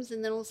Working Mums,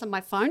 and then all of a sudden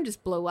my phone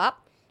just blew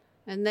up,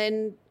 and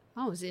then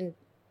I was in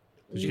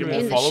Did you get more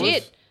in the followers?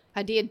 shit.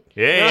 I did.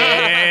 Yeah. Oh,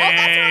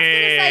 that's what I was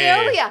going to say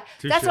earlier.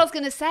 Too That's short. what I was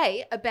going to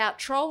say about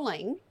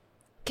trolling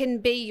can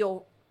be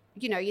your,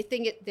 you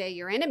think they're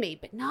your enemy,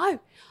 but no.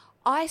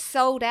 I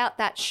sold out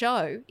that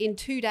show in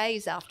 2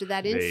 days after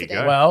that you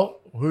incident. go. Well,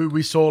 who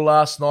we saw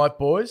last night,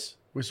 boys?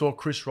 We saw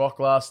Chris Rock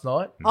last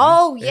night.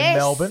 Oh, In yes.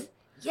 Melbourne.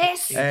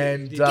 Yes.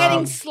 And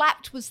Getting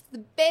slapped was the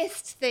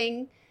best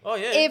thing Oh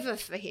yeah. ever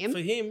for him. For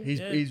him. he's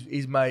yeah.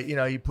 he's made,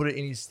 he put it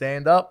in his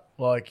stand up,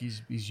 like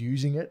he's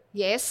using it.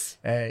 Yes.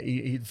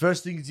 He the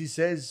first things he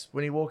says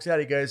when he walks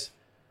out, he goes,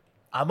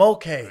 "I'm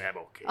okay." I'm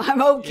okay. I'm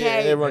Yeah,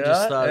 okay. everyone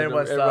just Yeah, started.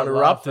 everyone Everyone, started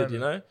erupted.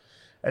 laughing.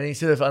 And he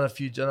said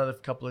another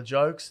couple of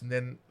jokes, and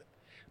then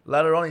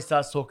later on he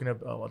starts talking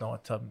about. I don't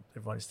want to tell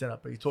everyone to stand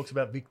up, but he talks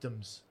about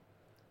victims.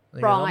 And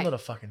he goes, Right. I'm not a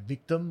fucking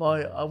victim.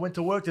 I went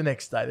to work the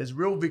next day. There's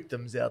real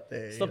victims out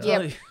there. Stop you know?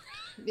 telling-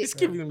 It's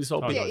giving them this whole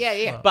big.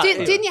 Yeah. But-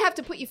 Didn't you have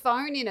to put your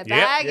phone in a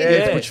bag Yeah, and you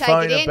to couldn't put your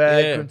phone take in it a in?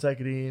 bag, Yeah. couldn't take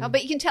it in. Oh,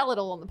 but you can tell it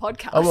all on the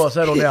podcast. Oh, well, I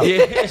say it all now.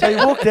 Yeah. So he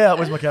walked out.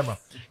 Where's my camera?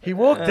 He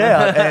walked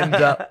out, and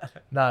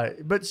no,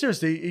 but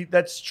seriously,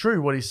 that's true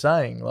what he's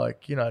saying.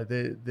 Like,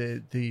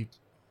 the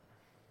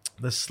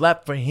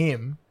slap for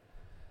him,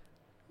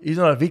 he's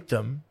not a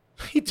victim.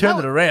 He turned No,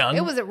 it around.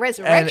 it was a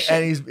resurrection.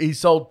 and he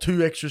sold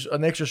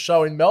an extra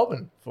show in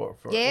Melbourne for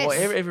Yes. Well,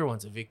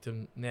 everyone's a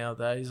victim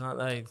nowadays, aren't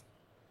they?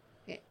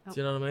 Yeah. Do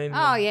you know what I mean?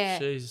 Oh, yeah.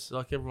 Jeez,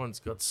 like everyone's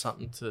got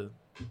something to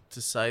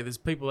say. There's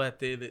people out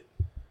there that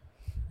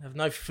have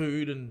no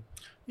food and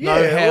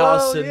no Yeah,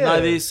 house well, and yeah.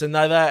 no this and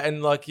no that,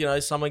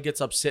 and someone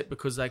gets upset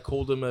because they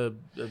called them a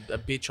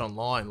bitch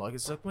online. Like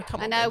it's like, well,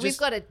 come I on, know, man, we've just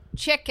got to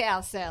check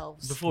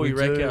ourselves. before We we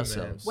wreck do, man.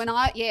 ourselves. When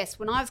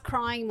I was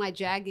crying in my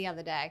Jag the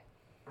other day,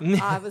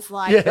 I was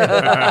like,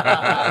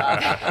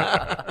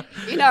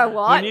 you know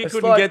what? When you It's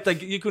couldn't like-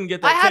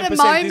 get I had that a 10%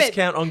 moment.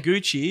 discount on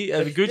Gucci,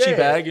 a Gucci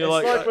bag. You're it's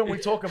like, like when we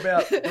talk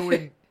about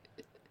doing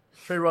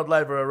free-rod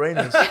labour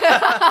arenas.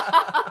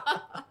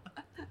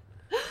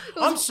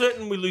 I'm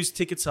certain we lose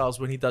ticket sales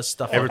when he does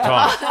stuff Every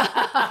like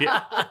time.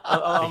 Yeah.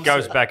 It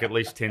goes back at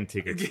least 10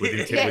 tickets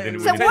within Yeah. within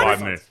So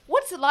 5 minutes.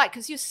 what's it like?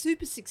 Because you're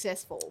super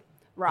successful,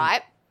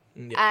 right?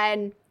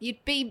 and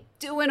you'd be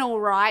doing all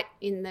right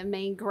in the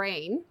mean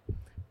green.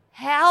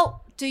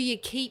 How do you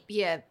keep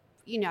your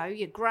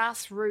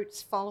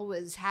grassroots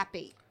followers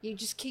happy? You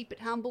just keep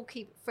it humble,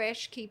 keep it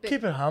fresh, keep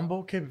it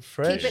humble, keep it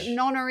fresh. keep it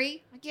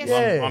nonnery, I guess.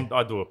 Yeah.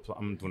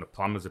 I'm doing a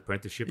plumber's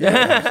apprenticeship.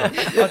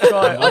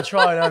 I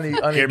try and only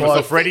Getting buy.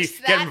 myself ready,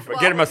 Fix that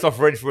getting myself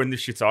ready for when this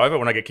shit's over,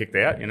 when I get kicked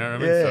out. You know what I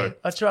mean? Yeah, So,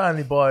 I try and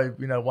only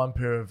buy one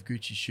pair of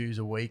Gucci shoes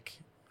a week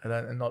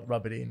and not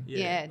rub it in.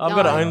 Yeah, I've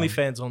got no.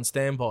 OnlyFans on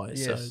standby,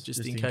 so Yes,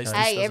 just in case. this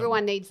Hey, doesn't-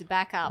 everyone needs a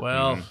backup.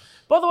 Well,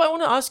 by the way, I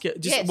want to ask you.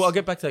 Yes. Well, I'll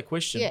get back to that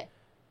question. Yeah.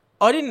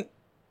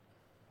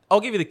 I'll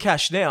give you the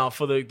cash now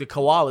for the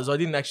koalas. I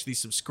didn't actually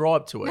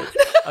subscribe to it.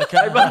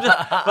 Okay, but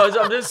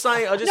I'm just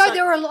saying.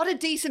 There are a lot of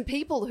decent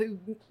people who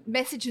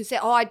message and say,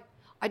 "Oh, I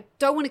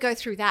don't want to go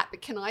through that,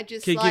 but can I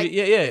just Can you like?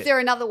 give it- yeah. Is there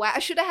another way? I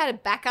should have had a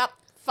backup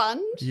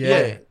fund."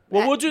 Yeah.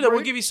 Well, we'll do that. We'll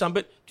route. give you some.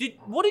 But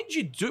what did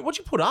you do? What'd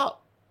you put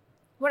up?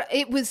 What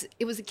it was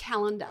a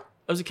calendar.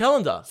 It was a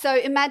calendar. So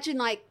imagine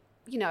like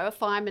a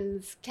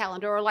fireman's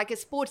calendar or like a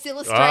Sports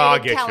Illustrated I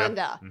get you.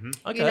 calendar.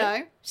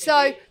 Okay.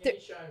 So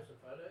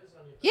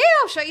yeah,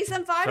 I'll show you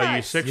some so you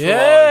photos. sexualize,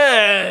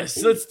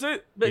 Yes, let's do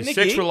it. But you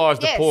Nikki,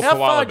 sexualize the Yes. poor how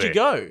koala far did you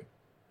bear. go?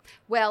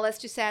 Well, let's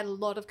just add a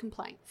lot of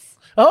complaints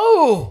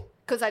Oh,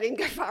 because I didn't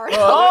go far enough.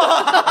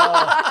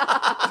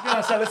 I was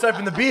gonna say let's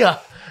open the beer.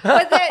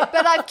 but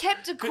I've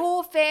kept a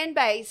core fan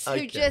base who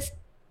Okay. just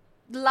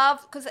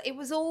love because it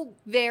was all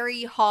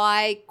very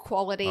high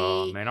quality.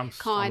 Oh man, I'm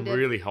kind of.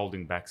 really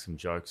holding back some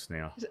jokes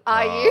now.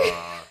 Are you?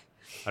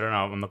 I don't know.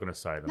 I'm not going to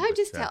say them. No, but,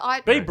 just tell.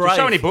 Be Did you brave.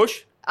 show any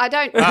bush? I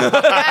don't. No.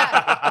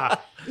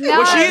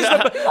 Well, she is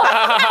the.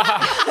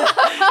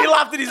 He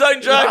laughed at his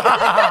own joke.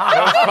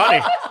 That was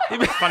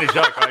funny. Funny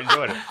joke. I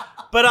enjoyed it.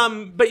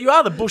 But you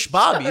are the bush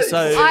Barbie, so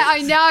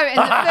I know, and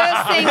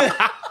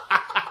the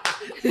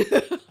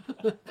first thing.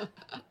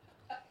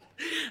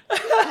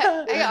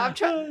 Hang on, I'm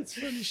trying. why does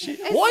soon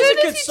it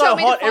as get you so tell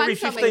me to hot find every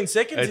something- 15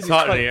 seconds? It's in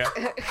hot this in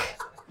place?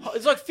 here.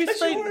 It's like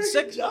 15 wearing a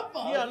seconds. jumper.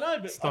 Yeah, I know, but I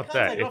not can't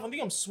that. take it off. I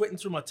think I'm sweating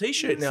through my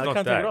t-shirt It's now. I not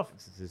can't that. take it off.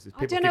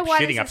 I don't know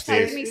why this is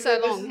taking me so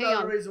long. This is Hang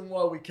another on. reason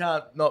why we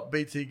can't not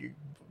be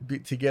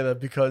together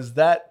because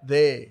that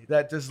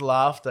just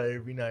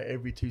laughter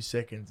every 2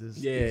 seconds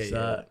is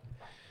Yeah.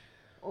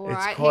 All It's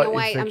right, quite hang on,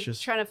 wait. infectious.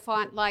 I'm trying to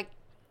find like.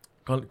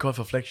 quite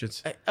for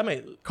flections. I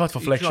mean, Quite for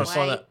you try to flections.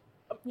 find that.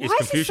 Why Is is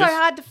it so Confucius-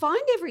 hard to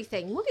find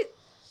everything?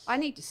 I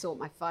need to sort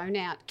my phone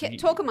out.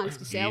 Talk amongst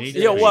yourselves. need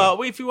Yeah, to- well,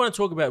 if you want to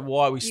talk about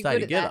why we You're stay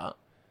good at that. together,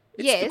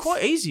 it's Yes.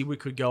 quite easy. We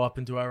could go up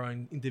and do our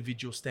own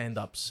individual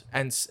stand-ups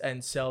and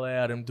sell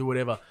out and do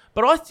whatever.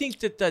 But I think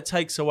that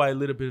takes away a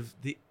little bit of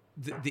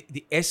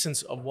the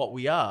essence of what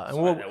we are and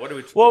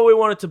what we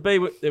want it to be.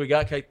 There we go.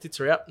 Okay, tits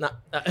are out. Nah.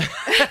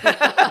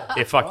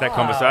 Yeah, fuck that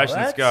conversation.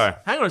 Let's go.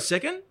 Hang on a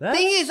second.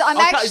 Thing is, I'm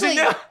Okay, actually.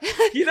 so now,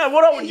 you know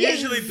what I would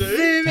Yes. usually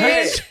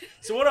do?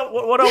 So what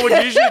I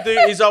would usually do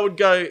is I would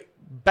go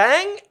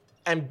bang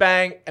and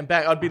bang and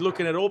bang. I'd be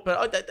looking at all,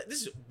 but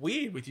this is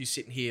weird with you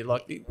sitting here.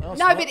 Like, No,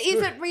 but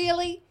is it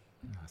really?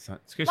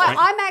 Excuse Like, me.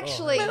 I'm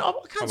actually. man, I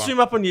can't Come on. zoom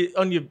up on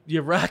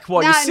your rack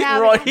while No, you're sitting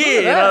no, right but-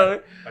 here. You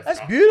know? That's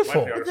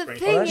beautiful. Wait for The your thing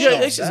screen. is- Yeah,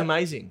 this is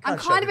amazing. I'm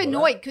Can't show kind of people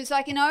annoyed because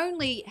I can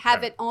only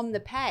have it on the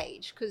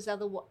page because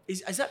otherwise.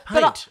 Is that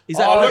But paint? Is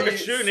that Oh, paint? look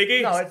at you,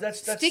 Nikki. No,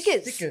 that's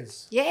Stickers.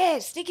 Stickers. Yeah,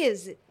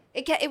 stickers.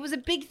 It was a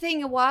big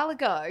thing a while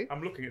ago.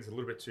 I'm looking. It's a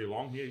little bit too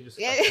long here. You just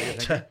Yeah.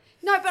 thank you.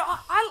 No, but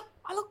I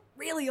look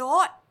really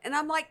hot, and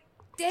I'm like,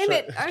 damn So-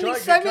 it! try Only and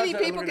so get- many try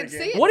and people look at can it see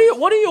again. it.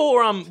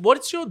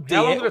 What's your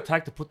How long DM? did it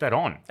take to put that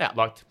on? Yeah.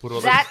 Like to put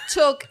all That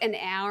took an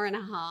hour and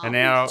a half. An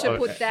hour to of-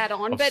 put that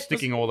on, of but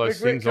sticking all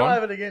those Rick, things can I on?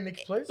 have it again,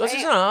 Nick, please? I was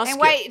just gonna ask and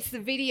you. wait, it's the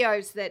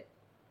videos that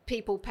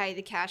people pay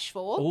the cash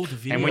for. All the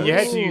videos. And when you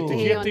had to, did you Hang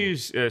have to on.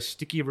 use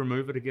sticky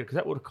remover to get? Because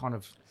that would have kind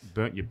of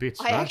burnt your bits.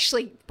 I no?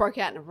 actually broke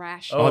out in a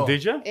rash. Oh,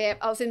 did you? Yeah,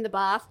 I was in the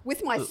bath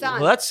with my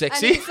son. well, that's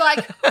sexy. And he's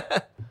like,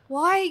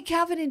 why are you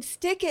covered in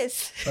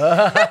stickers? and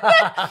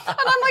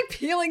I'm like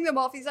peeling them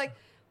off. He's like,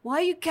 why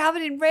are you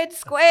covered in red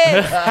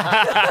squares?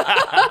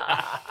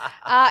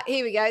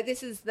 Here we go.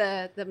 This is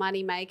the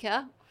money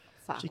maker.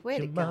 Fuck,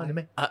 where'd it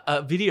go?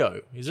 A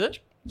video, is it?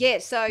 Yeah,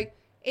 so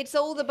it's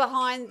all the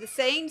behind the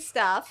scenes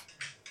stuff.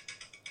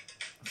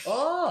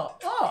 Oh,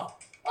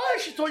 I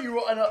actually thought you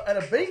were at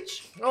a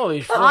beach.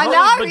 Holy I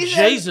know. but he's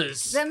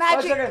Jesus. The One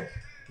magic. second.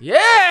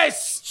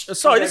 Yes!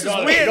 Sorry, this is I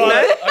got it, weird, I got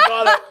man. it, I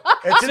got it.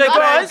 It's in So, the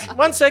guys, bank.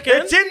 1 second.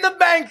 It's in the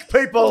bank,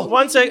 people.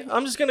 1 sec.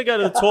 I'm just going to go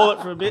to the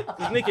toilet for a bit.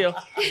 There's Nicky. I'll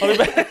be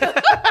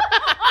back.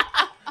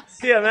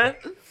 Yeah, man.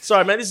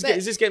 Sorry, man. Is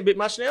this getting a bit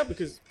much now?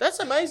 Because that's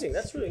amazing.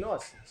 That's really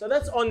nice. So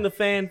that's on the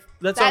fan.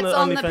 That's on That's the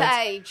on the OnlyFans.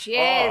 page,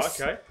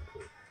 yes. Oh, okay.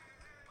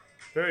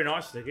 Very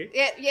nice, Nikki.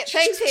 Yeah,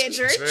 thanks,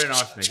 Andrew. Very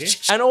nice, Nikki.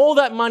 And all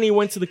that money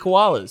went to the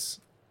koalas.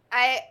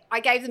 I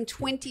gave them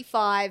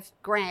 25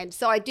 grand.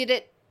 So I did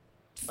it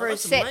for a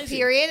that's set amazing.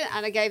 period,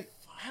 and I gave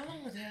How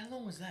long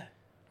was that?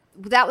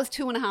 that was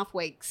 2.5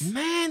 weeks.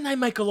 Man, they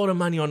make a lot of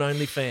money on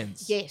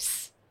OnlyFans.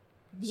 Yes,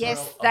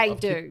 yes, they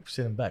do.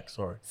 Send them back.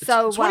 Sorry.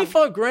 So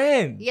 25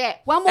 grand. yeah,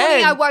 one morning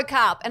And- I woke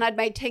up and I'd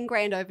made 10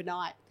 grand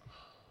overnight.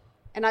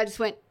 And I just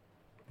went,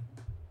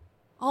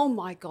 oh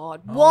my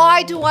God,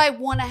 why do I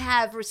want to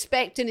have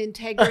respect and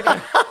integrity?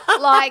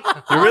 Like,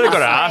 You really got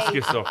to honestly, ask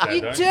yourself that,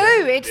 You don't do.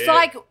 you? It's Yeah.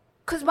 like,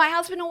 because my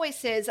husband always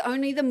says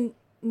only the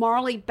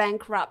morally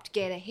bankrupt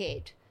get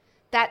ahead.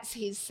 That's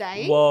his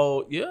saying.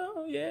 Well, yeah.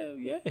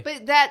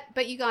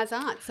 But you guys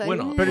aren't. So We're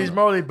not. But he's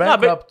morally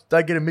bankrupt.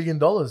 They get $1 million.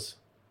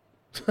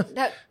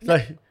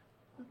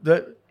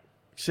 that,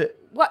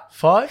 what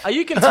 5? Are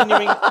you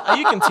continuing? Are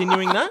you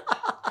continuing that?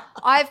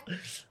 I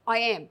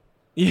am.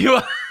 You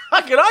are.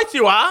 I can oath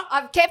you are.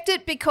 I've kept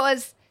it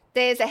because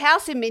there's a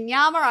house in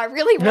Minyama I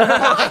really want to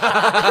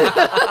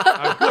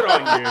buy. Good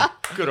on you.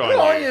 Good on Good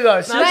on you. you though.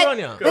 No, See, good on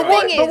you. The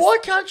thing is, but why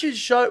can't you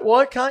show?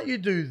 Why can't you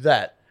do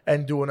that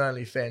and do an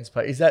OnlyFans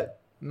page? Is that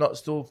not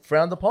still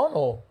frowned upon,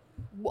 or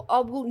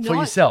oh, well, no, for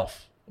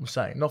yourself? I'm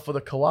saying, not for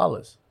the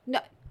koalas. no.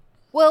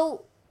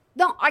 Well,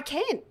 no, I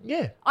can.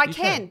 Yeah, I you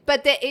can,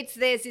 but there's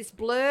this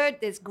blurred,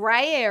 there's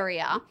grey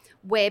area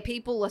where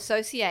people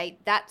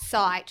associate that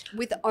site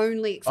with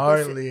only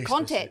explicit Only explicit,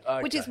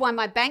 content, which is okay. why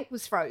my bank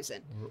was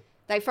frozen.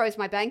 They froze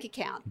my bank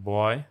account.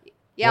 Why?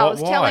 Yeah, I Why-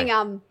 was why?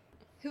 telling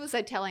who was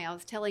I telling? I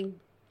was telling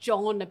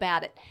John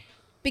about it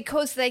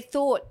because they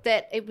thought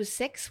that it was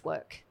sex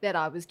work that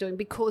I was doing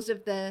because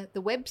of the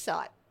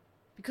website,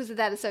 because of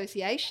that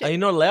association. Are you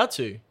not allowed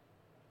to?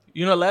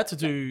 You're not allowed to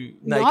do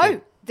naked.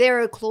 No,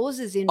 there are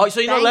clauses in. Oh, so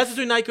you're not allowed banks.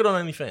 to do naked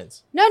on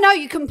OnlyFans? No,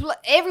 you can.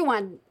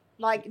 Everyone,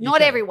 like not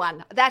can.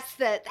 everyone. That's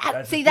the.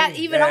 That's See the that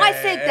thing. even I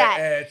said that.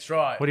 That's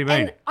right. What do you mean?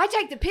 And I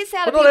take the piss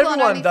out But of not people on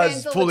everyone OnlyFans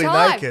does all fully the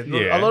time. naked.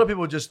 Yeah. A lot of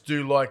people just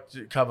do like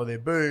to cover their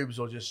boobs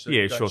or just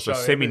Yeah, don't sure, so show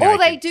semi-naked.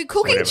 everything. Or they do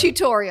cooking Whatever.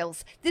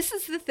 tutorials. This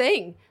is the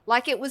thing.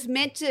 Like it was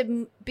meant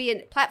to be a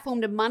platform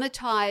to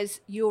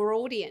monetize your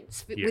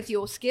audience Yeah. with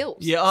your skills.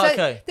 Yeah, So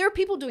okay. there are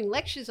people doing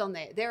lectures on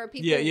there. There are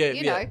people, Yeah.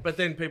 you know, But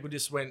then people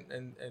just went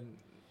and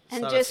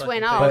started just sucking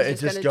went, penis. oh, But I it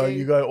was just just go. gonna do-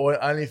 You go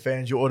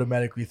OnlyFans. You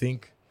automatically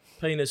think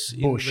penis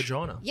in Bush.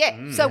 vagina.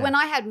 Yeah. So when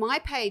I had my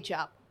page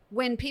up,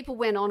 when people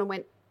went on and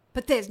went,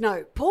 but there's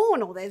no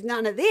porn or there's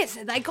none of this,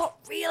 and they got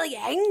really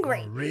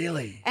angry.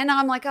 really And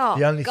I'm like, oh,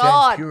 the OnlyFans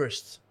God.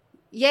 purists.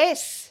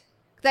 Yes.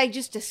 They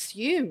just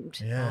assumed.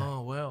 Yeah.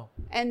 Oh well.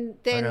 And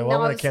then Okay, well, I'm I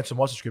going was, to cancel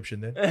my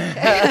subscription then.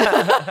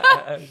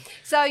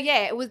 so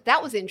yeah,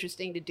 that was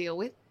interesting to deal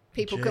with.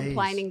 People Jeez.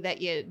 complaining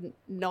that you're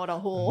not a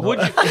whore. Would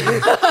you?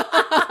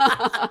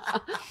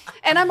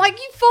 And I'm like,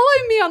 you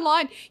follow me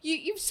online.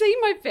 You've seen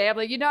my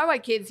family. You know my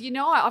kids. You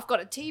know I've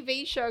got a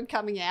TV show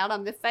coming out.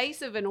 I'm the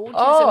face of an autism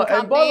Oh, company.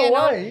 and by the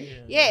all-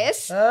 way,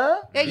 yes.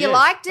 huh? Yeah, you Yes.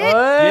 liked it?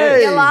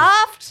 Hey. You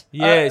laughed?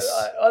 Yes.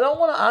 I don't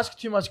want to ask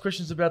you too much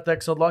questions about that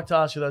because I'd like to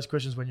ask you those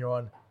questions when you're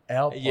on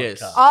our podcast.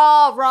 Yes.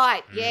 Oh,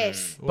 right.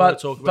 Yes. We wanna But,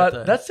 talk about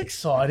that. that's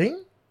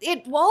exciting.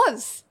 It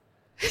was.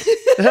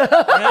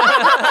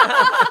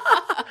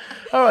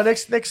 All right,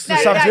 next No,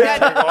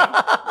 subject.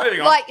 Moving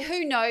on. Like,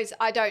 who knows?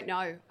 I don't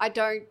know. I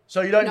don't.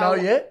 So you don't know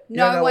yet? You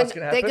No don't know one. what's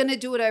going to They're happen? going to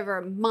do it over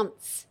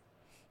months.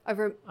 They're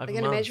going to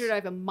months. measure it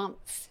over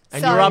months.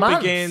 And So- you're up Months.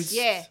 against.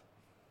 Yeah.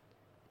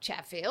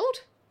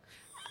 Chatfield.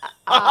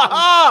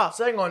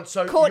 So hang on.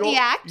 So Courtney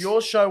your, Act.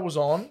 your show was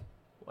on.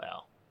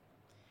 Wow.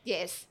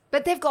 Yes,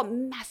 but they've got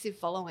massive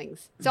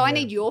followings. So I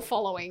need your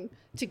following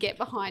to get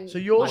behind. So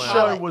your my show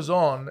pilot. was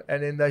on,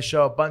 and then they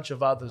show a bunch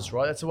of others,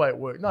 right? That's the way it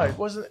worked. No, it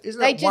wasn't. Isn't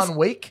They it just- 1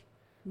 week?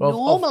 Of-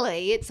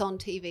 Normally it's on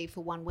TV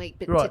for 1 week,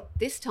 but Right.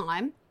 this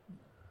time,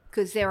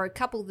 because there are a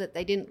couple that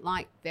they didn't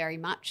like very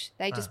much,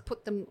 they Ah. just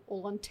put them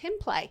all on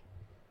Templay.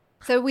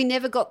 So we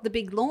never got the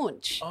big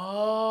launch.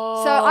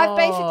 Oh. So I've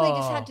basically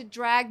just had to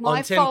drag my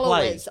On Templay.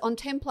 followers on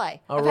Templay.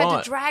 Oh, I've had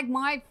right. to drag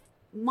my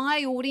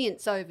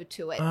audience over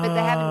to it, but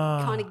they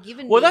haven't kind of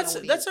given Well, me an that's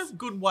audience. a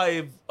good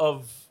way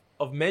of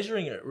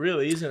measuring it,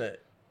 really, isn't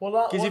it?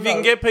 Well, Because if you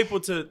can get people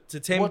to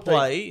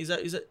templay, is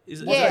that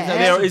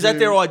Yeah.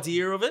 their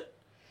idea of it?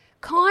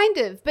 Kind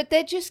of, but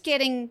they're just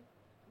getting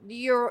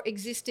your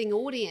existing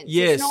audience.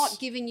 Yes. It's not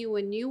giving you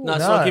a new No, audience.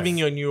 it's No. not giving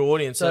you a new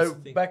audience. that's So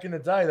the thing. back in the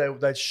day,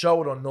 they'd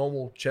show it on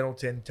normal Channel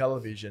 10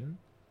 television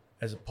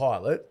as a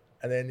pilot,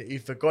 and then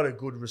if it got a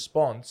good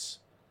response,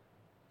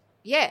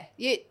 Yeah,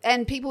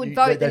 and people would You-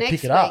 vote the they'd next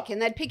pick it up. week,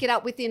 and they'd pick it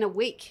up within a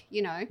week.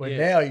 You know. well, Yeah.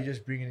 now you're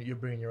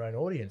bringing your own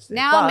audience. Then.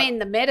 Now But- I'm in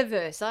the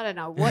metaverse. I don't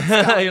know what's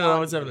going you know on.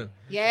 what's happening.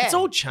 Yeah. It's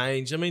all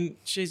changed. I mean,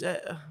 she's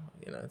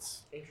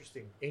it's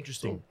Interesting.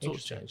 it's all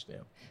changed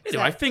now.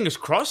 Anyway, fingers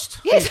crossed.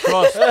 Yes.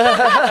 Cross.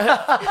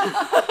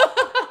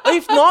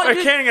 If not,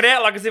 They're carrying it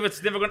out like as if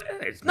it's never going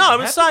to. no,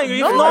 I'm saying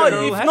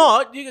if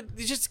not, you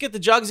just get the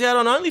jugs out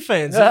on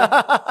OnlyFans.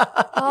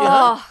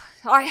 Oh,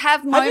 I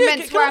have you-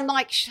 moments can where I- I'm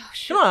like,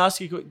 Can I ask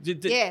you?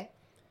 yeah.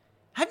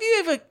 Have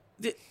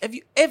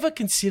you ever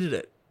considered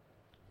it?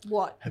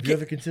 What? Have you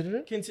ever considered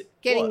it?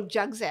 Getting what?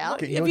 jugs out?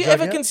 Get Have your you jug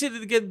ever out?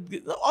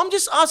 considered I'm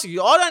just asking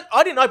you.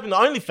 I didn't open the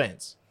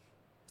OnlyFans.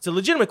 It's a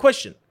legitimate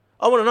question.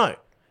 I want to know. Have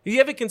you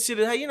ever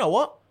considered? Hey, you know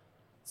what?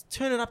 Let's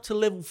turn it up to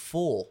level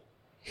 4.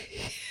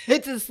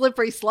 It's a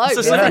slippery slope, It's a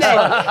isn't slippery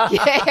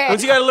it? Yeah.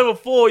 Once you go to level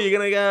 4, you're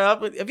gonna go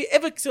up. Have you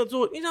ever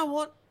thought? You know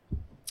what?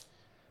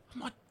 I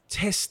might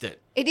test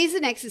it. It is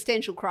an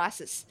existential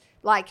crisis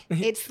Like,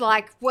 it's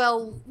like,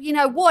 well,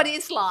 what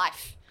is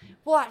life?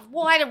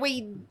 Why do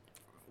we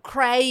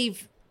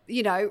crave,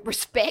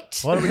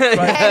 respect?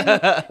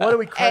 Why do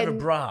we crave a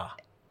bra?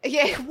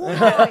 Yeah, why?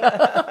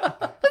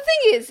 The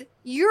thing is,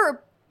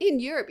 in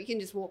Europe, you can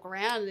just walk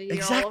around and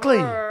Exactly.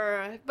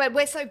 But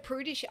we're so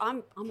prudish.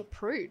 I'm a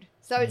prude,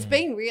 so it's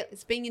been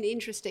an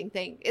interesting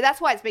thing.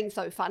 That's why it's been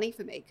so funny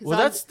for me. Well,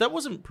 that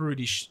wasn't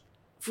prudish.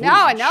 No,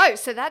 I know.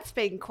 So that's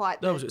been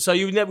quite. That was it. So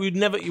you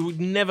would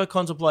never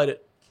contemplate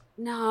it.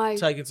 No.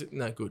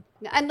 No, good.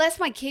 Unless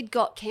my kid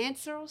got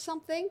cancer or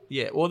something.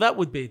 Yeah, well, that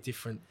would be a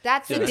different.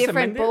 That's a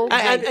different ball game.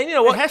 And you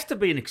know what? It has to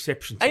be an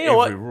exception to And you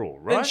know every what? rule,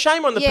 right? And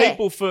shame on the Yeah.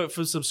 people for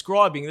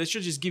subscribing. They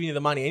should just give you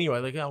the money anyway.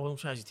 Like, oh, well,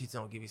 change your tits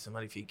and I'll give you some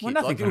money for your kid. Well,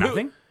 nothing for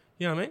nothing.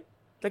 You know what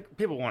I mean?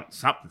 People want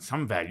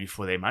some value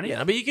for their money.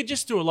 Yeah, but you could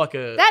just do it like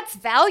a. That's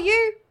value.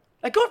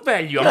 They got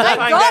value. I'm They not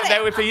saying got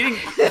that if you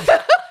didn't.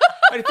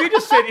 And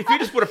if you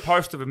just put a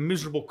post of a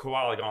miserable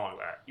koala going like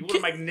that, you want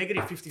to make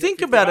negative 50.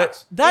 Think about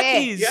it. That Yeah.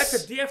 is.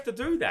 You have to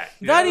do that.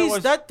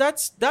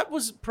 That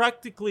was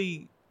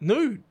practically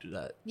nude.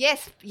 That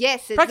Yes.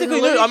 It's practically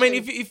an nude. I mean,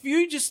 illusion. if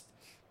you just,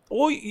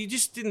 or you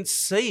just didn't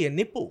see a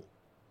nipple.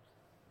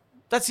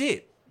 That's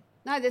it.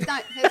 No, there's no.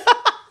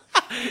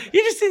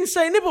 You just didn't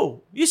see a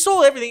nipple. You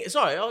saw everything.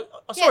 Sorry, I saw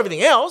Yeah.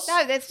 everything else.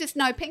 No, there's just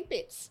no pink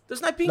bits.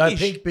 There's no No pinkish.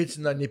 pink bits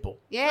and no nipple.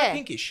 Yeah. No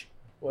pinkish.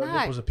 Well, No.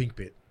 nipple's a pink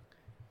bit.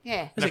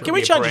 Yeah. So could can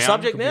we be a change the brown,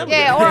 subject could be now? a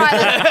Yeah, all right.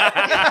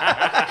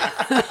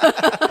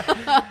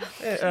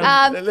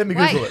 Let me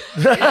wait. Google it.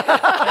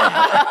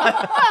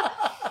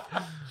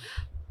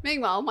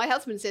 Meanwhile, my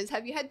husband says,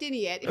 "Have you had dinner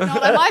yet? If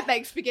not, I might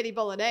make spaghetti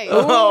bolognese."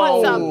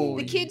 Oh.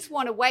 The kids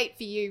want to wait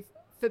for you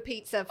for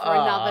pizza for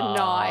another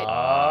night.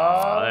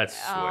 Oh, that's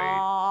sweet.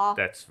 Aw.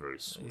 That's very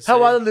sweet.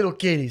 How are the little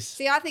kiddies?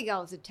 See, I think I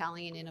was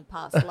Italian in a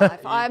past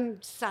life.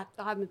 I'm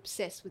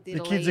obsessed with The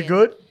Italy. kids are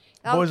good?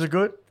 Oh. Boys are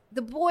good?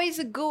 The boys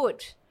are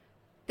good.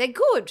 They're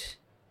good.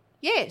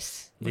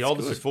 Yes. The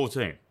oldest is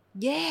 14.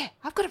 Yeah.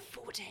 I've got a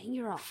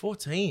 14-year-old.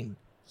 14.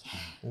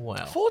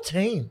 Wow.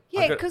 14.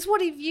 Yeah, because what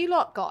have you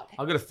lot got?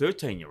 I've got a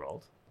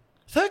 13-year-old.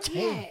 13.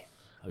 Yeah.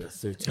 I've got a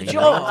 13.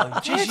 Oh,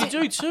 geez, you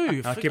do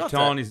too. I kept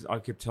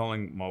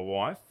telling my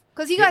wife,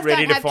 Because you get guys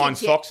ready don't to have find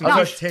kids yet. socks and I've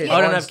No. got 10. Yeah.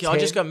 I don't Mine's have kids. I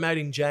just 10. got married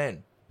in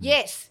Jan.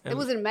 Yes, it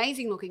was an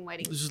amazing looking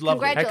wedding. This is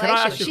lovely. Hey, can I ask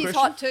Congratulations. you a She's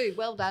question? hot too.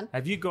 Well done.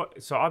 have you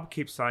got, so I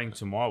keep saying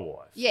to my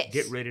wife, Yes.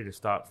 get ready to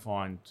start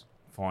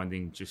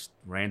finding just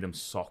random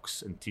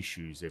socks and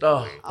tissues Oh.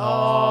 everywhere.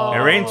 Oh.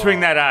 They're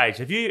entering that age.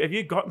 Have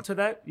you gotten to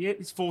that yet?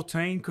 It's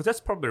 14? Because that's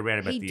probably around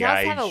about He the does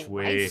age have a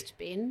where waste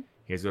bin.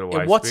 he's got a Yeah,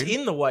 waste what's bin.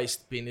 in the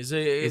waste bin? Is there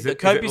Is it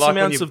copious like when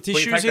amounts you- of when you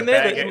tissues take in the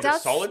there? bag that- out? It Is it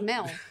does solid?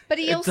 smell. But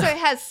he also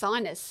has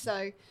sinus,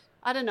 so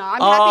I don't know.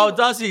 I'm Oh, happy.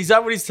 does he? Is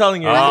that what he's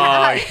telling you?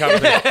 Oh, he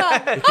comes in.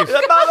 I've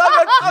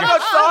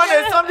got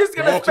sinus. I'm just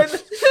going to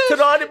spend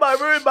tonight in my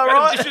room, am I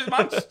right? Dishes,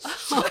 mate.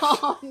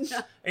 Oh, no.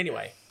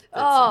 Anyway.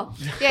 Oh,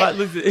 yeah. But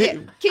look, Yeah,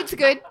 kids are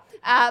good.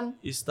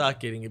 you start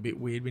getting a bit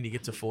weird when you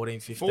get to 14,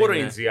 15.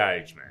 14's the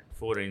age, man.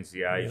 14's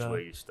the age You know,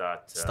 where you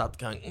start Start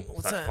going,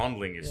 what's start that?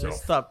 fondling Yeah, yourself.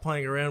 start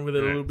playing around with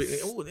it a little bit.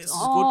 Oh, this is good.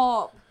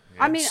 Oh,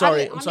 I mean,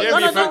 Sorry, I I'm mean, sorry. Do you No,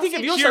 no, remember don't your think of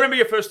first- yours. Do you remember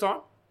your first time?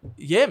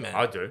 Yeah, man.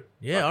 I do.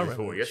 Yeah, I Like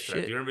before remember. yesterday.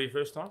 Shit. Do you remember your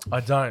first time? I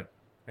don't.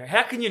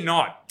 How can you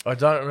not? I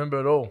don't remember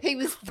at all. He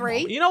was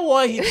 3. You know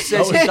why he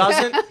says he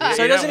doesn't? So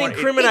he you doesn't don't want-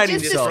 incriminate He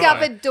just himself.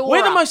 discovered Dora.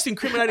 We're the most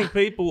incriminating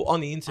people on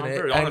the internet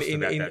very and honest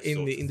in, about in, that in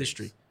sort the of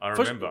industry. things. I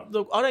First- remember.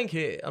 look, I don't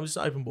care. I'm just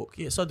an open book.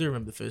 Yes, I do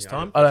remember the first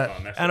time. I don't.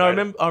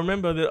 And I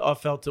remember that I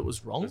felt it was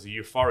It wrong. was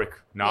euphoric.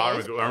 No, Yeah, I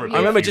it's remember. I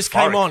remember it just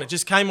came euphoric. on. It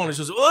just came on. It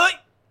was, oh,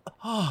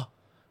 I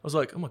was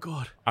like, oh my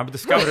God. I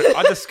discovered it.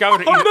 I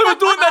discovered it. I'm never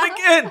doing that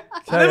again.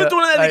 I'm never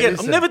doing that Hey, again.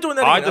 listen. I'm never doing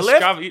that I again. I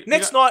discovered- left.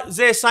 Next night,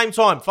 there, same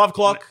time, 5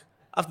 o'clock,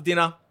 after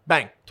dinner,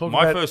 bang. Talk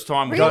My about- first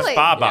time was in a Really?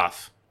 spa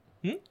bath.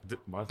 Hmm?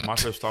 My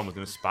first time was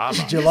in a spa bath.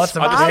 Did you light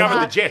some I discovered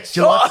candles? the jets.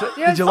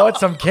 Did you light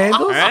some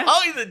candles? Huh?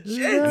 Oh, the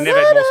jets. Never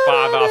had more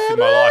spa baths in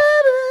my life.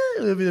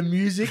 A little bit of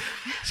music,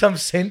 some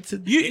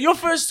scented. Your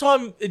first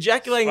time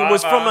ejaculating Spa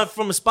was bath.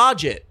 from a spa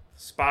jet.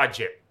 Spa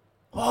jet.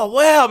 Oh,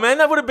 wow, man.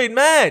 That would have been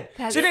mad.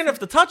 That's- So you didn't have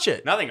to touch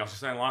it. Nothing. I was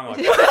just saying lying like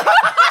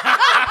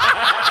that.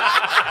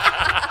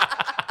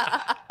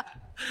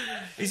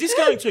 Is this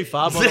going too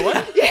far, by the way?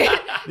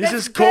 This That's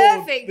is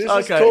called. perfect. This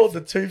Okay. is called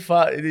the too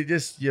far.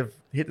 You've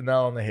hit the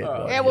nail on the head.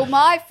 right Yeah, here. well,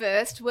 my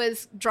first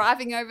was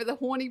driving over the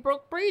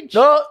Hornybrook Bridge.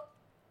 No.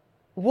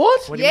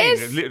 What? What do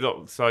Yes. you mean?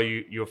 Look, so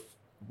you're.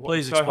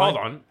 Please so explain. hold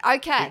on.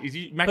 Okay. Is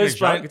you making Please a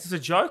joke? explain. Is this a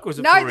joke or is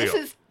it No, for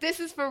real? this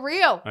is for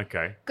real.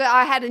 Okay. 'Cause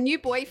I had a new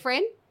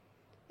boyfriend.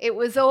 It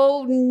was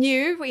all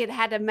new. We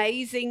had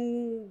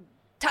amazing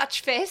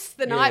touch fest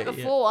the night yeah.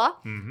 before.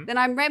 Mhm. Then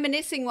I'm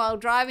reminiscing while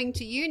driving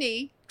to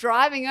uni,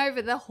 driving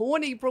over the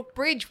Hornybrook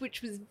Bridge,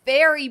 which was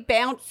very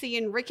bouncy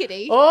and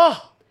rickety.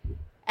 Oh.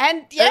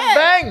 And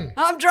yeah, And bang.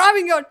 I'm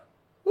driving going,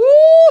 Woo.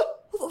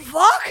 what the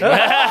fuck?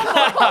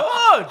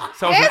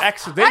 So it was Yes, an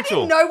accidental. I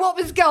didn't know what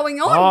was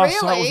going on, Oh, really.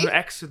 so it was an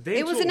accidental.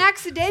 It was an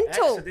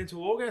accidental.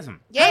 Accidental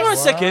orgasm. Yes. Hang on a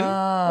second.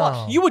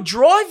 Wow. You were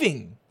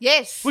driving,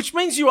 Yes. which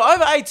means you were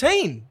over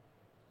 18.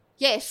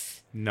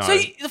 Yes. No. So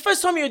the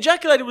first time you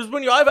ejaculated was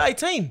when you were over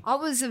 18? I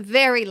was a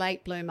very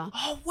late bloomer.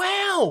 Oh,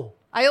 wow.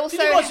 I also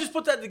Did you guys just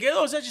put that together,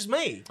 or was that just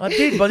me? I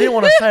did, but I didn't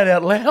want to say it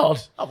out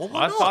loud. Oh, well,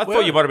 why I not?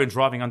 thought you might have been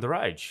driving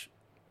underage.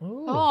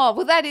 Oh,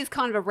 well, that is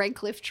kind of a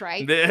Redcliffe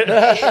trait. Well,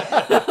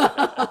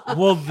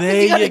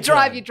 there You got to go.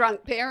 drive your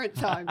drunk parents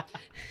home.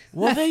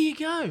 Well, there you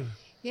go.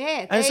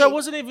 Yeah. And so it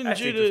wasn't even That's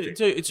due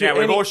interesting. to Now,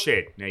 we've any- all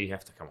shared. Now you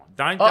have to come on.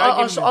 Don't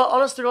give them...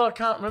 Honest to God, I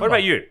can't remember. What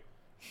about you?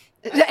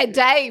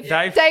 Dave.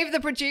 Dave? Dave,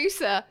 the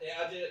producer.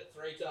 Yeah, I did it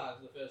 3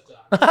 times the first time.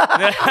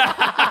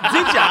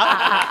 Did ya?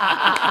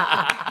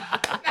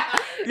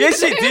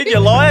 Yes, you did, you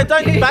liar.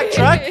 Don't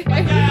backtrack.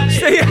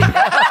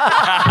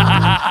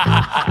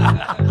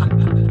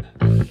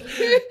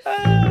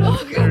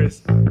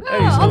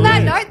 On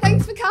that note,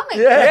 thanks for coming.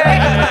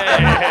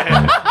 Yeah.